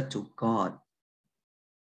answer to God,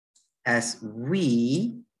 as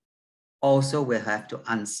we also will have to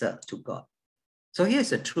answer to God. So here's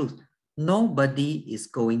the truth. Nobody is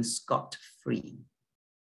going scot-free.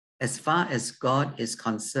 As far as God is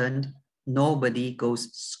concerned, nobody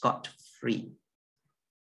goes scot-free.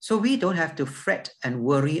 So we don't have to fret and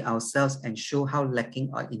worry ourselves and show how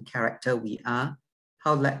lacking in character we are,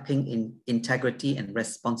 how lacking in integrity and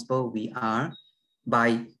responsible we are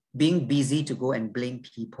by being busy to go and blame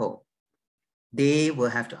people. They will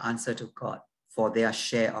have to answer to God for their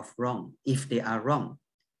share of wrong, if they are wrong.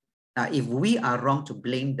 Now, if we are wrong to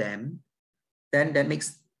blame them, then that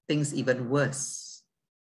makes things even worse,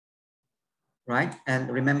 right? And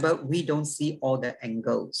remember, we don't see all the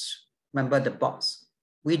angles. Remember the box.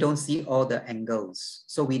 We don't see all the angles.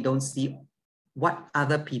 So we don't see what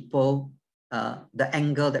other people, the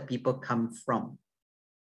angle that people come from.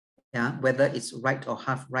 Yeah, whether it's right or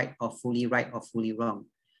half right or fully wrong.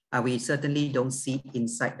 We certainly don't see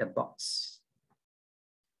inside the box.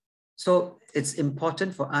 So it's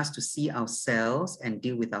important for us to see ourselves and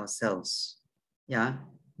deal with ourselves. Yeah,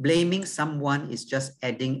 blaming someone is just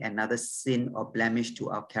adding another sin or blemish to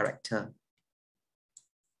our character.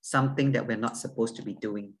 Something that we're not supposed to be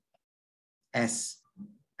doing as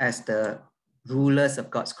the rulers of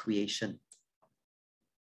God's creation.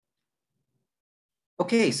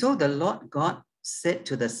 Okay, so the Lord God said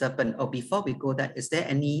to the serpent, or before we go that, is there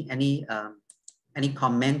any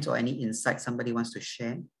comment or any insight somebody wants to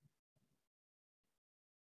share?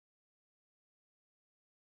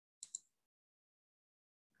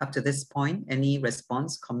 Up to this point, any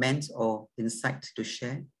response, comment, or insight to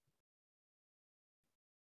share?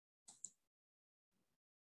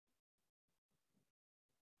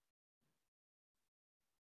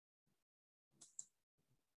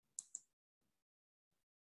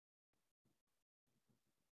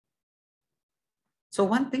 So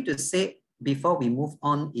one thing to say before we move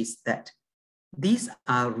on is that these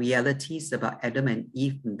are realities about Adam and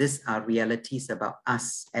Eve. These are realities about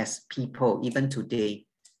us as people, even today,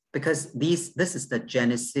 because this is the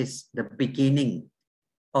genesis, the beginning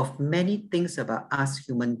of many things about us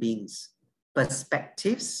human beings,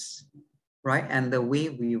 perspectives, right? And the way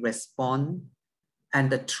we respond and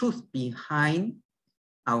the truth behind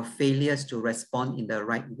our failures to respond in the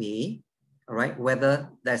right way, all right? Whether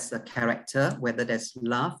there's a character, whether there's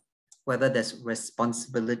love, whether there's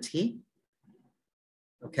responsibility,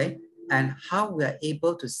 okay? And how we are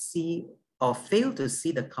able to see or fail to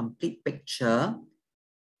see the complete picture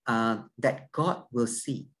that God will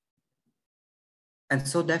see. And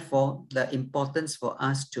so therefore, the importance for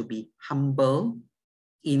us to be humble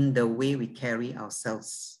in the way we carry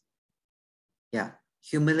ourselves. Yeah,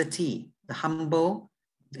 humility, the humble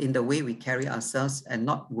in the way we carry ourselves and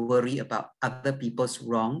not worry about other people's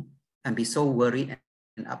wrong and be so worried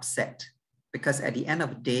and upset. Because at the end of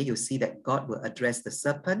the day, you see that God will address the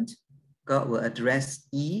serpent, God will address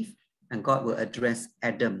Eve, and God will address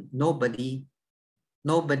Adam. Nobody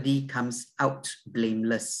comes out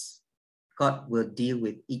blameless. God will deal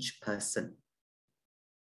with each person.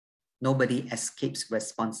 Nobody escapes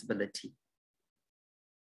responsibility.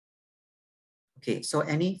 Okay, so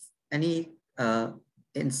any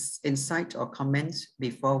insight or comments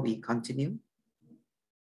before we continue?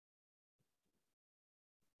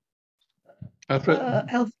 Alfred?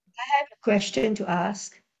 Alfred, I have a question to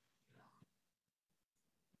ask.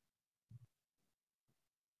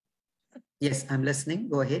 Yes, I'm listening.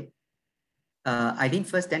 Go ahead. Eileen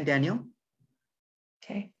first, then Daniel.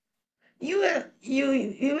 Okay, you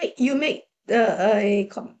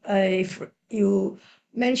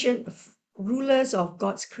mentioned rulers of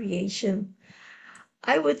God's creation.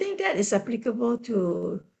 I would think that is applicable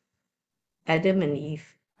to Adam and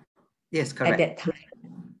Eve. Yes, correct. At that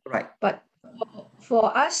time. Right. But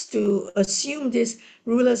for us to assume this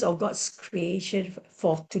rulers of God's creation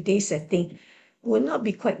for today's setting will not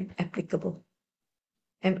be quite applicable.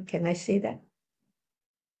 And can I say that?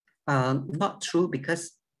 Not true,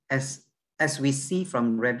 because as we see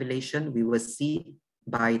from Revelation, we will see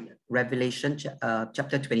by Revelation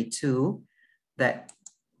chapter 22 that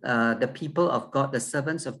the people of God, the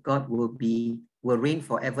servants of God will reign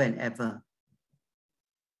forever and ever.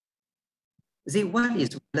 See, what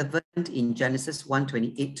is relevant in Genesis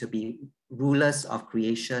 1:28 to be rulers of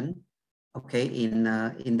creation, okay, in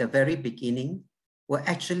the very beginning, will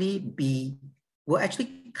actually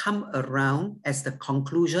come around as the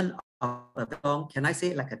conclusion of a long, can I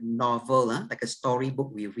say like a novel, like a storybook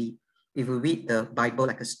we read. If we read the Bible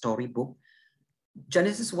like a storybook,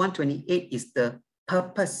 Genesis 1:28 is the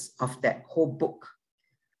purpose of that whole book.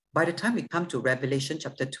 By the time we come to Revelation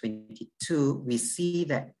chapter 22, we see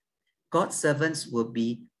that God's servants will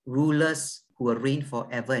be rulers who will reign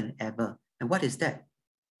forever and ever. And what is that?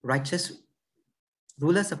 Righteous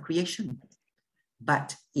rulers of creation,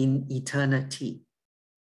 but in eternity.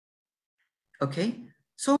 Okay,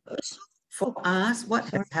 so for us, what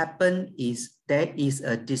has happened is there is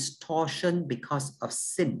a distortion because of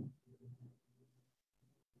sin.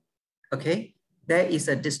 Okay, there is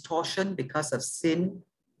a distortion because of sin.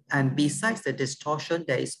 And besides the distortion,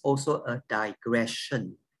 there is also a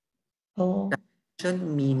digression. Oh.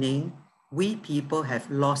 Digression meaning we people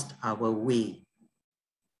have lost our way.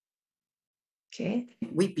 Okay.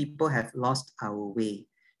 We people have lost our way.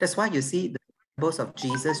 That's why you see the parables of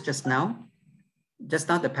Jesus just now,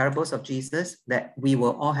 the parables of Jesus, that we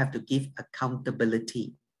will all have to give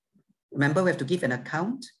accountability. Remember, we have to give an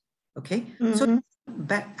account. Okay. Mm-hmm. So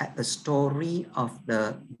back at the story of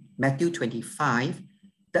the Matthew 25,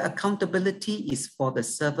 the accountability is for the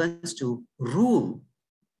servants to rule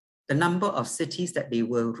the number of cities that they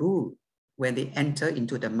will rule when they enter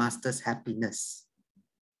into the master's happiness.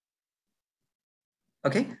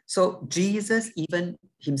 Okay, so Jesus even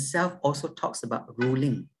himself also talks about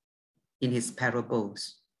ruling in his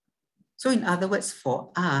parables. So in other words,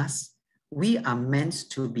 for us, we are meant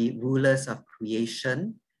to be rulers of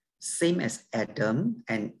creation, same as Adam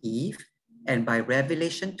and Eve. And by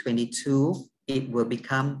Revelation 22, it will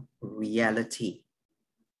become reality.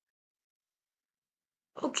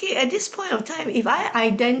 Okay, at this point of time, if I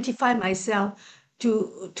identify myself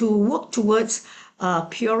to work towards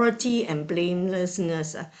purity and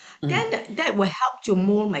blamelessness, then that will help to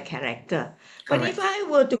mold my character. But if Correct.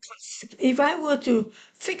 I were to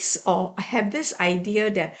fix or have this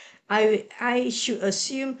idea that I should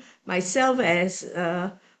assume myself as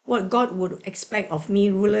what God would expect of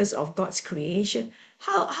me, rulers of God's creation,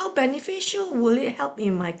 how beneficial will it help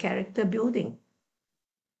in my character building?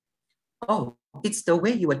 Oh, it's the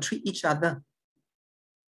way you will treat each other.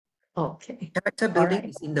 Okay. Character All building right.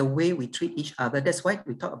 is in the way we treat each other. That's why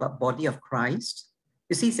we talk about body of Christ.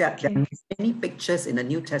 You see, there Okay. are many pictures in the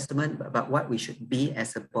New Testament about what we should be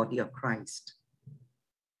as a body of Christ.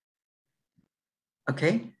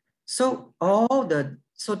 Okay, so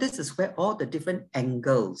this is where all the different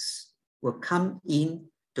angles will come in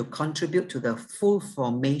to contribute to the full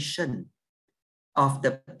formation of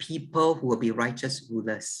the people who will be righteous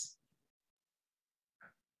rulers.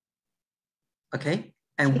 Okay,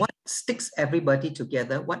 and what sticks everybody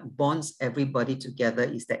together, what bonds everybody together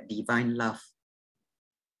is that divine love.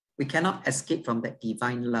 We cannot escape from that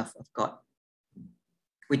divine love of God,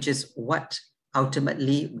 which is what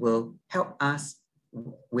ultimately will help us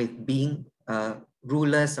with being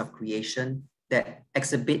rulers of creation that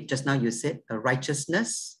exhibit, just now you said, the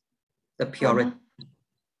righteousness, the purity,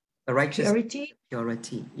 the righteousness,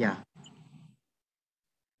 purity, yeah.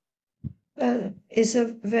 Well, it's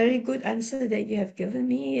a very good answer that you have given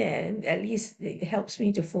me, and at least it helps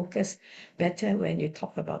me to focus better when you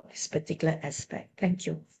talk about this particular aspect. Thank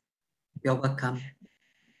you. You're welcome.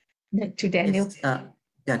 To Daniel. Yes,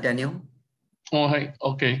 yeah, Daniel. Oh, hi.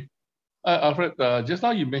 Okay. Alfred, just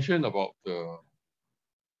now you mentioned about the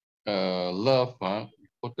love. You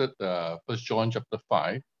quoted 1 John chapter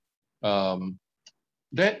 5.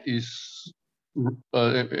 That is,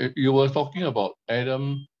 you were talking about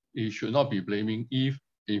Adam. He should not be blaming Eve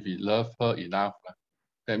if he loved her enough.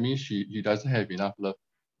 That means he doesn't have enough love.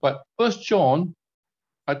 But 1 John,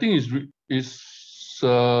 I think is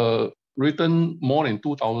written more than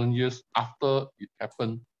 2,000 years after it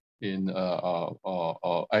happened in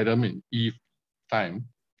Adam and Eve time.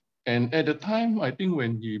 And at the time, I think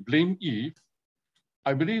when he blamed Eve,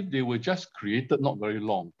 I believe they were just created not very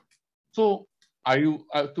long. So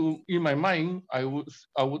in my mind, I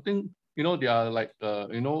would think, they are like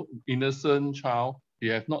innocent child. They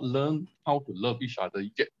have not learned how to love each other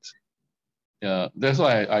yet. That's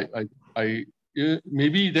why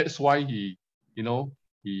maybe that's why he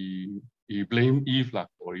blamed Eve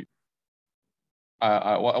for it.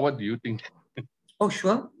 What do you think? Oh,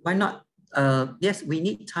 sure. Why not? Yes, we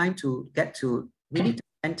need time to we need to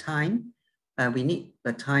spend time. We need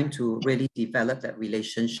the time to really develop that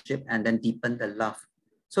relationship and then deepen the love.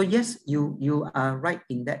 So yes, you are right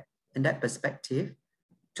in that perspective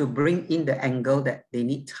to bring in the angle that they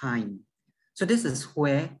need time. So this is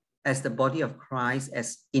where, as the body of Christ,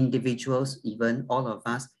 as individuals, even all of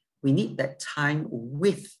us, we need that time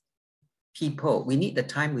with people. We need the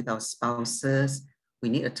time with our spouses. We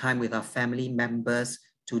need a time with our family members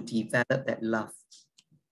to develop that love.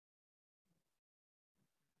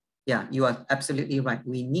 Yeah, you are absolutely right.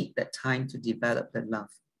 We need that time to develop that love.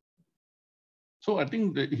 So I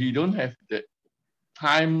think that he don't have that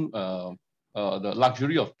time, the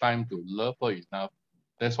luxury of time to love her enough.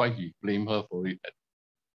 That's why he blamed her for it.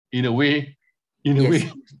 In a way.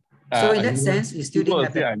 So in that sense, you still didn't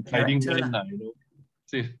have that I'm character.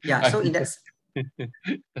 Yeah, so in that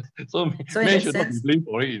so men should not be blamed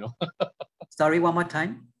for it, Sorry, one more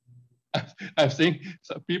time. I'm saying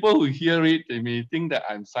people who hear it, they may think that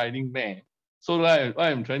I'm siding men. So what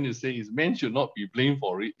I'm trying to say is men should not be blamed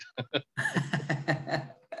for it.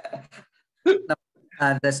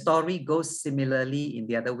 The story goes similarly in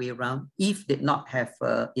the other way around. Eve did not have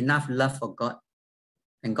enough love for God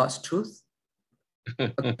and God's truth.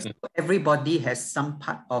 Okay, so everybody has some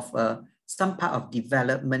part of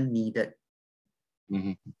development needed.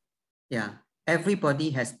 Mm-hmm. Yeah,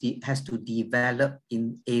 everybody has to develop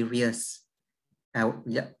in areas.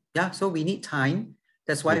 Yeah. So we need time.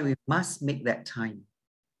 That's why we must make that time.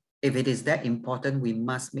 If it is that important, we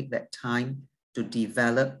must make that time to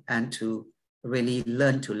develop and to really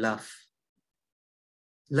learn to love.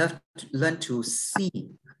 Learn to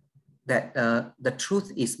see that the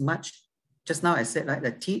truth is much, just now I said, like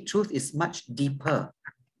the truth is much deeper.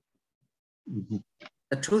 Mm-hmm.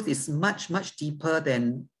 The truth is much, much deeper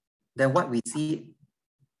than what we see,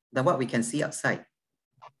 than what we can see outside.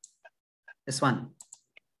 This one.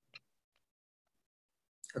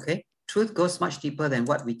 Okay, truth goes much deeper than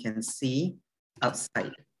what we can see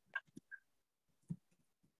outside.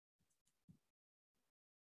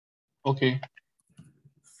 Okay.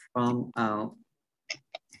 From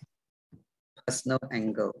personal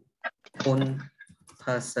angle. Own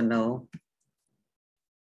personal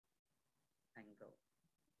angle.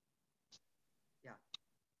 Yeah.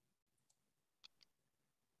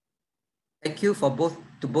 Thank you for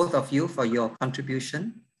both of you for your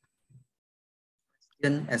contribution,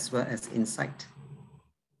 as well as insight.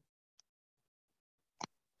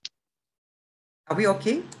 Are we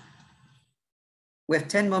okay? We have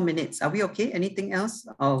 10 more minutes. Are we okay? Anything else?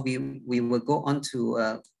 Or we will go on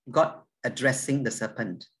to God addressing the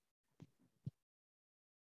serpent.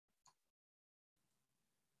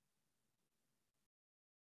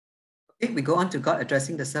 Okay, we go on to God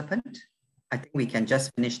addressing the serpent. I think we can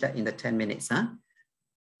just finish that in the 10 minutes. Huh?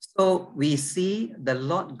 So we see the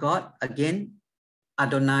Lord God again,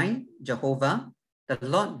 Adonai, Jehovah. The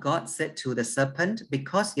Lord God said to the serpent,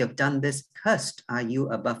 because you have done this, cursed are you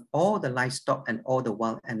above all the livestock and all the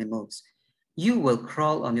wild animals. You will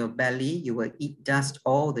crawl on your belly, you will eat dust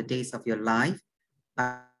all the days of your life.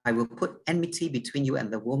 I will put enmity between you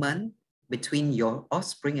and the woman, between your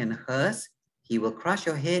offspring and hers. He will crush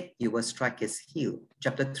your head, you will strike his heel.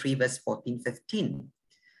 Chapter 3, verse 14, 15.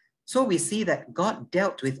 So we see that God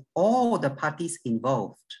dealt with all the parties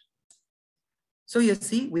involved. So you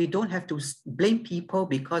see, we don't have to blame people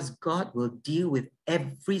because God will deal with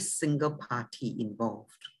every single party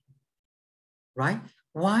involved, right?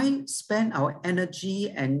 Why spend our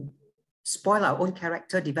energy and spoil our own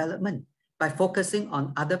character development by focusing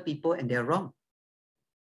on other people and their wrong?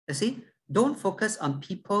 You see, don't focus on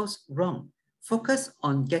people's wrong. Focus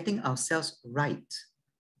on getting ourselves right.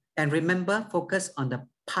 And remember, focus on the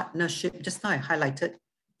partnership. Just now I highlighted,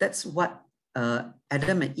 that's what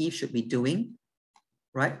Adam and Eve should be doing.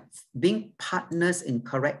 Right? Being partners in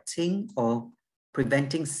correcting or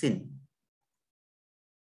preventing sin.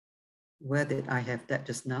 Where did I have that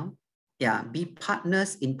just now? Yeah, be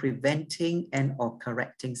partners in preventing and or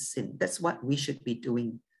correcting sin. That's what we should be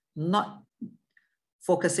doing, not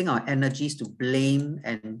focusing our energies to blame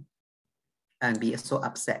and be so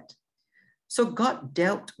upset. So God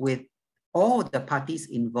dealt with all the parties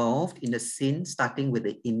involved in the sin, starting with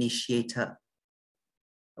the initiator.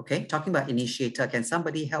 Okay, talking about initiator, can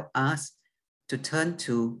somebody help us to turn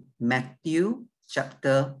to Matthew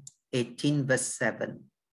chapter 18, verse 7,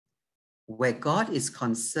 where God is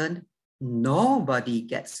concerned, nobody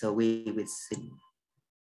gets away with sin.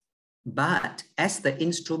 But as the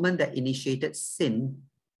instrument that initiated sin,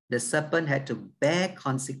 the serpent had to bear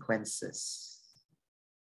consequences.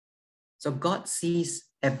 So God sees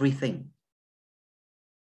everything.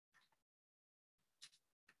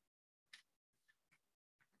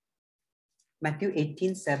 Matthew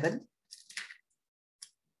 18, 7.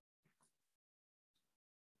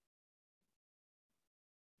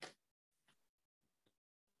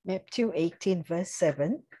 Matthew 18, verse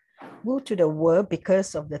 7. Woe to the world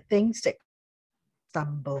because of the things that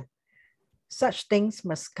stumble. Such things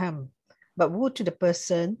must come, but woe to the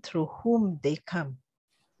person through whom they come.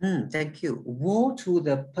 Thank you. Woe to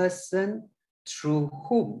the person through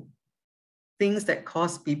whom things that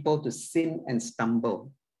cause people to sin and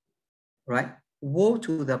stumble, right? Woe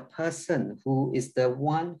to the person who is the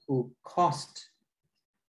one who caused,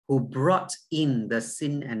 who brought in the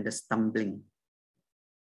sin and the stumbling,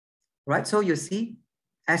 right? So you see,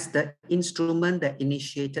 as the instrument that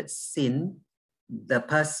initiated sin, the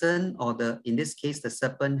person, or in this case, the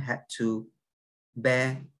serpent, had to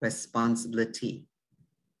bear responsibility.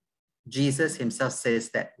 Jesus himself says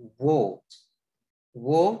that woe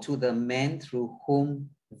to the man through whom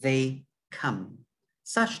they come.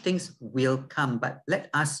 Such things will come, but let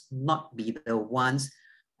us not be the ones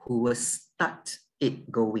who will start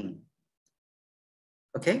it going.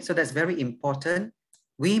 Okay, so that's very important.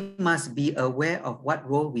 We must be aware of what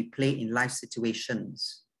role we play in life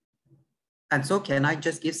situations. And so can I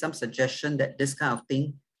just give some suggestion that this kind of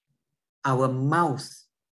thing, our mouth,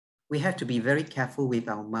 we have to be very careful with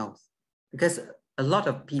our mouth, because a lot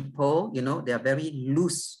of people, they are very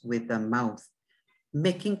loose with their mouth,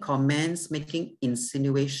 making comments, making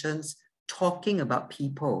insinuations, talking about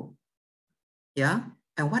people. Yeah.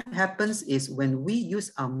 And what happens is when we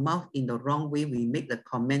use our mouth in the wrong way, we make the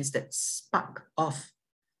comments that spark off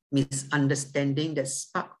misunderstanding, that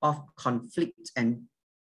spark off conflict and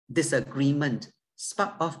disagreement,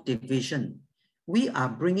 spark off division. We are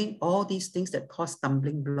bringing all these things that cause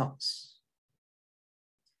stumbling blocks.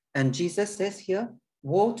 And Jesus says here,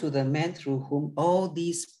 woe to the man through whom all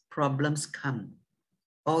these problems come,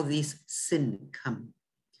 all these sin come.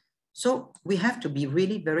 So we have to be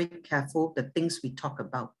really very careful the things we talk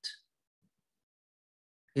about.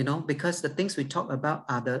 Because the things we talk about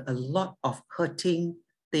are a lot of hurting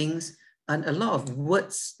things and a lot of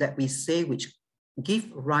words that we say which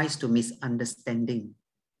give rise to misunderstanding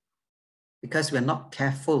because we're not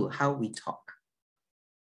careful how we talk,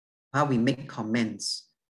 how we make comments.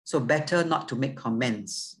 So better not to make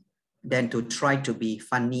comments than to try to be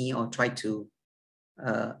funny or try to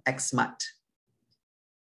act smart.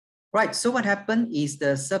 Right, so what happened is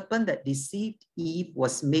the serpent that deceived Eve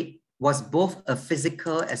was both a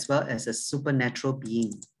physical as well as a supernatural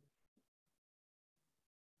being.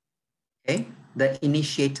 Okay, the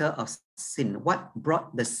initiator of sin. What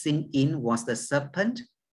brought the sin in was the serpent.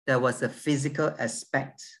 There was a physical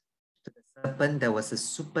aspect to the serpent. There was a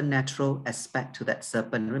supernatural aspect to that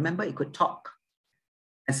serpent. Remember, it could talk.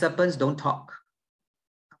 And serpents don't talk.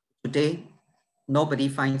 Today, nobody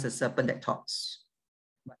finds a serpent that talks,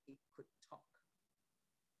 but it could talk.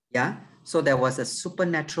 Yeah, so there was a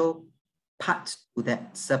supernatural part to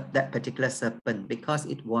that particular serpent because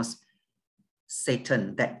it was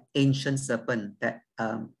Satan, that ancient serpent that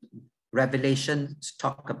Revelation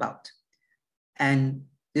talk about. And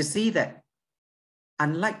you see that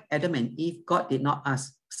unlike Adam and Eve, God did not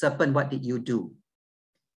ask, serpent, what did you do?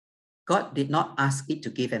 God did not ask it to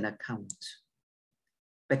give an account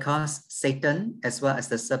because Satan, as well as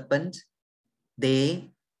the serpent,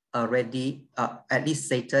 they already, at least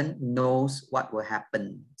Satan knows what will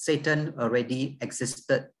happen. Satan already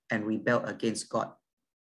existed and rebelled against God.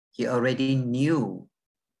 He already knew,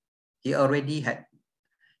 he had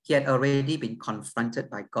already been confronted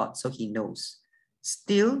by God, so he knows.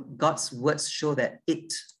 Still, God's words show that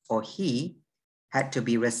it or he had to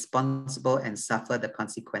be responsible and suffer the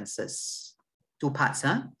consequences. Two parts,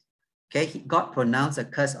 huh? Okay, God pronounced a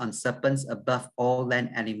curse on serpents above all land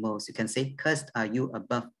animals. You can say, cursed are you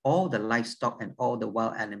above all the livestock and all the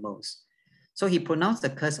wild animals. So he pronounced a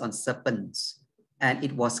curse on serpents, and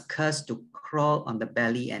it was cursed to crawl on the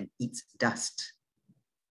belly and eat dust.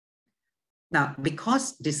 Now,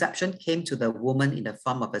 because deception came to the woman in the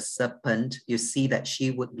form of a serpent, you see that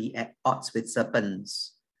she would be at odds with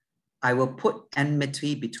serpents. I will put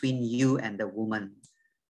enmity between you and the woman.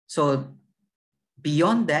 So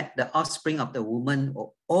beyond that, the offspring of the woman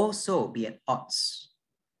will also be at odds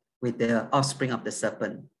with the offspring of the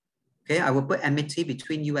serpent. Okay, I will put enmity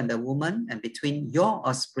between you and the woman and between your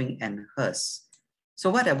offspring and hers. So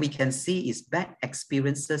what we can see is bad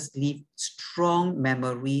experiences leave strong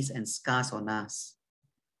memories and scars on us.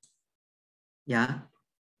 Yeah,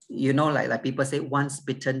 you know, like people say, once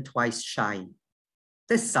bitten, twice shy.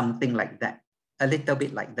 There's something like that, a little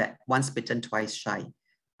bit like that, once bitten, twice shy.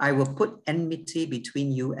 I will put enmity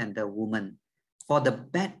between you and the woman for the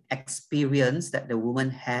bad experience that the woman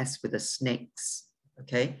has with the snakes,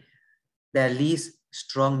 okay? There leaves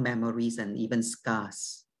strong memories and even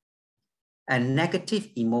scars. And negative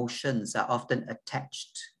emotions are often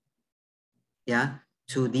attached, yeah,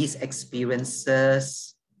 to these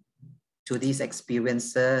experiences, to the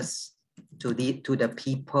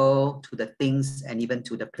people, to the things, and even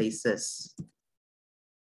to the places.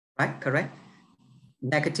 Right, correct?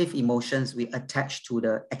 Negative emotions we attach to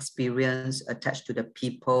the experience, attached to the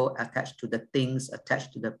people, attached to the things,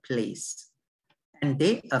 attached to the place. And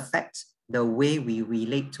they affect the way we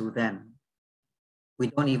relate to them. We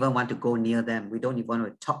don't even want to go near them. We don't even want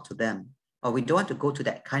to talk to them. Or we don't want to go to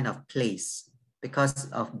that kind of place because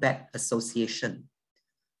of bad association.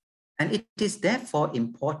 And it is therefore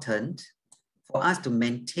important for us to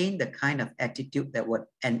maintain the kind of attitude that would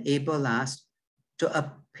enable us to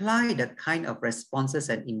apply the kind of responses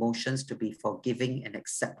and emotions to be forgiving and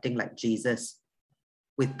accepting like Jesus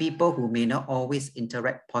with people who may not always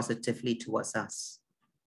interact positively towards us.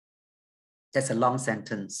 That's a long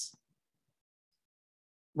sentence.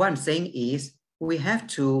 What I'm saying is we have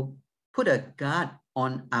to put a guard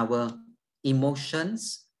on our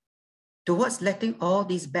emotions towards letting all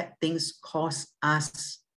these bad things cause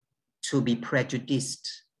us to be prejudiced,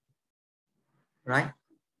 right?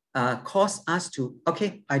 Cause us to,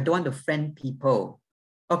 okay, I don't want to friend people.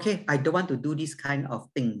 Okay, I don't want to do these kind of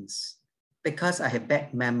things because I have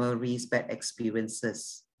bad memories, bad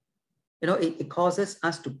experiences. You know, it causes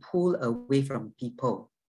us to pull away from people.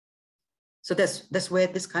 So that's where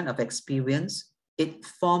this kind of experience, it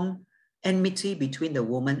formed enmity between the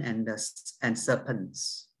woman and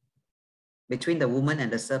serpents, between the woman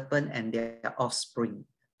and the serpent and their offspring.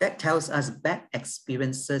 That tells us bad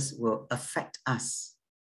experiences will affect us,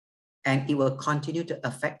 and it will continue to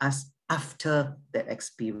affect us after that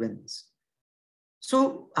experience.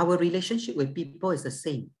 So our relationship with people is the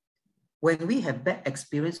same. When we have bad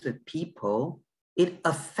experience with people, it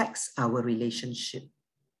affects our relationship.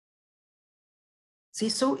 See,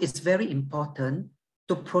 so it's very important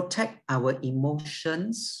to protect our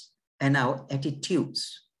emotions and our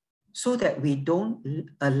attitudes so that we don't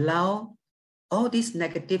allow all these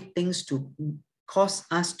negative things to cause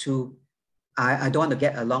us to, I don't want to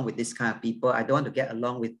get along with this kind of people. I don't want to get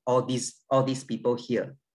along with all these people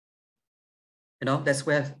here. You know, that's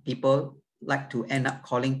where people like to end up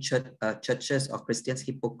calling churches or Christians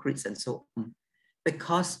hypocrites and so on,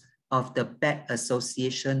 because of the bad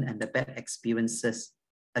association and the bad experiences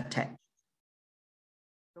attached.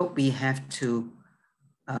 So we have to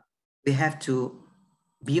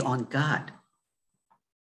be on guard.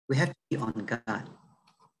 We have to be on guard.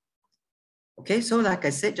 Okay, so like I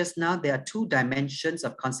said just now, there are two dimensions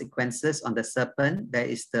of consequences on the serpent. There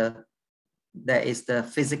is the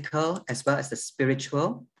physical as well as the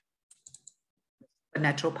spiritual,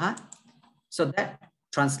 supernatural part. So that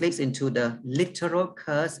translates into the literal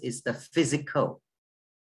curse is the physical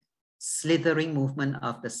slithering movement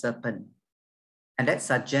of the serpent. And that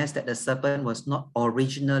suggests that the serpent was not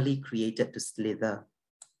originally created to slither.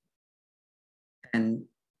 And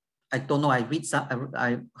I don't know,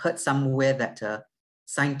 I heard somewhere that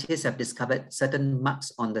scientists have discovered certain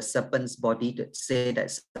marks on the serpent's body that say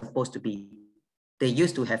that's supposed to be, they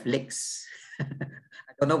used to have legs. I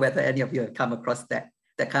don't know whether any of you have come across that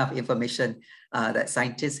kind of information, that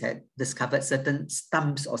scientists had discovered certain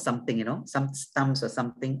stumps or something, you know, some stumps or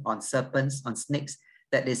something on serpents, on snakes,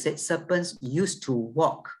 that they said serpents used to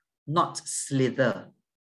walk, not slither.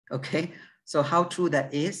 Okay, so how true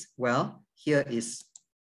that is? Well, here is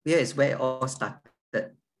where it all started,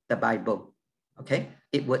 the Bible. Okay,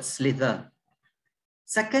 it would slither.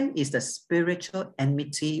 Second is the spiritual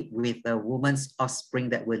enmity with the woman's offspring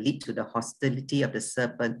that will lead to the hostility of the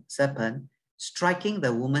serpent striking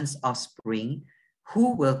the woman's offspring,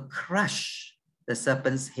 who will crush the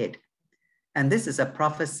serpent's head. And this is a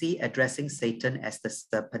prophecy addressing Satan as the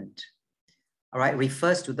serpent. All right,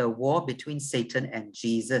 refers to the war between Satan and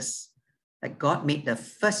Jesus. That God made the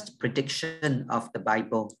first prediction of the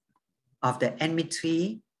Bible of the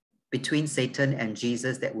enmity between Satan and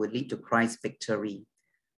Jesus that would lead to Christ's victory.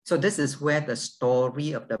 So this is where the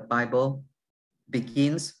story of the Bible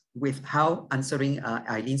begins with how, answering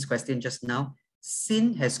Eileen's question just now,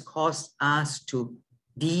 sin has caused us to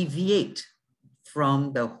deviate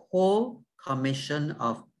from the whole commission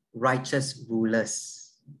of righteous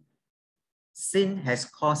rulers. Sin has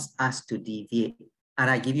caused us to deviate. And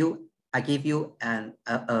I give you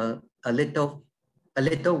a little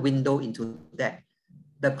window into that.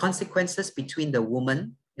 The consequences between the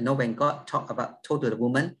woman, you know, when God told to the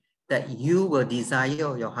woman that you will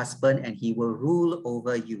desire your husband and he will rule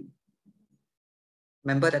over you.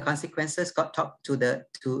 Remember the consequences God talked to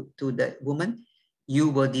the woman? You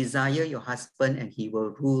will desire your husband and he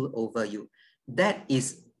will rule over you. That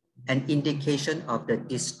is an indication of the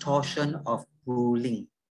distortion of ruling.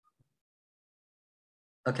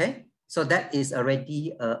 Okay, so that is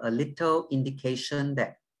already a little indication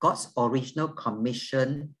that God's original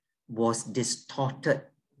commission was distorted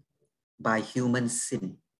by human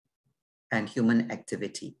sin and human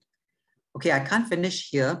activity. Okay, I can't finish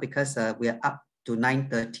here because we are up to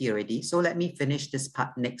 9:30 already. So let me finish this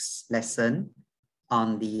part next lesson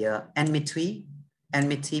on the enmity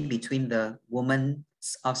between the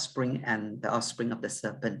woman's offspring and the offspring of the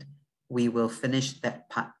serpent. We will finish that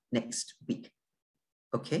part next week.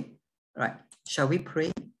 Okay, all right. Shall we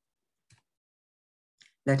pray?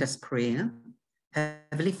 Let us pray. Huh?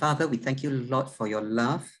 Heavenly Father, we thank you, Lord, for your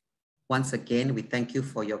love. Once again, we thank you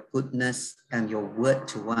for your goodness and your word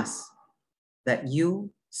to us, that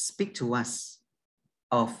you speak to us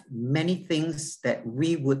of many things that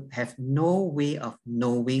we would have no way of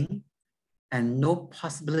knowing and no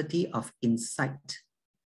possibility of insight,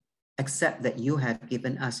 except that you have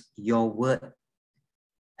given us your word,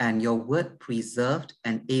 and your word preserved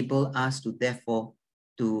and able us to therefore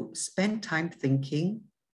to spend time thinking,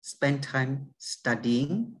 spend time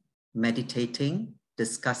studying, meditating,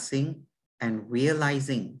 discussing, and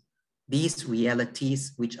realizing these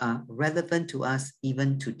realities which are relevant to us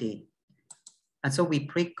even today. And so we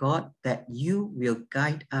pray, God, that you will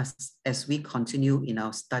guide us as we continue in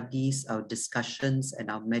our studies, our discussions, and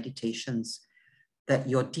our meditations, that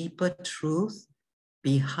your deeper truth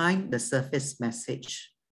behind the surface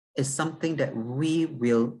message is something that we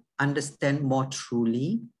will understand more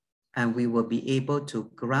truly, and we will be able to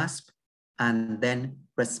grasp and then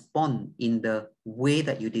respond in the way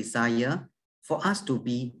that you desire for us to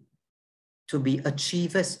be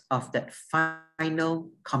achievers of that final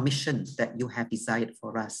commission that you have desired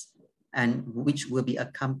for us, and which will be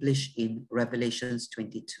accomplished in Revelations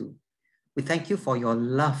 22. We thank you for your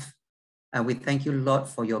love, and we thank you, Lord,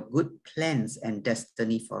 for your good plans and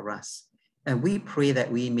destiny for us. And we pray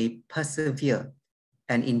that we may persevere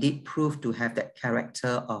and indeed prove to have that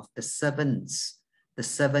character of the servants the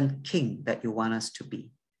servant king that you want us to be.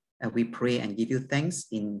 And we pray and give you thanks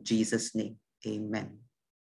in Jesus' name. Amen.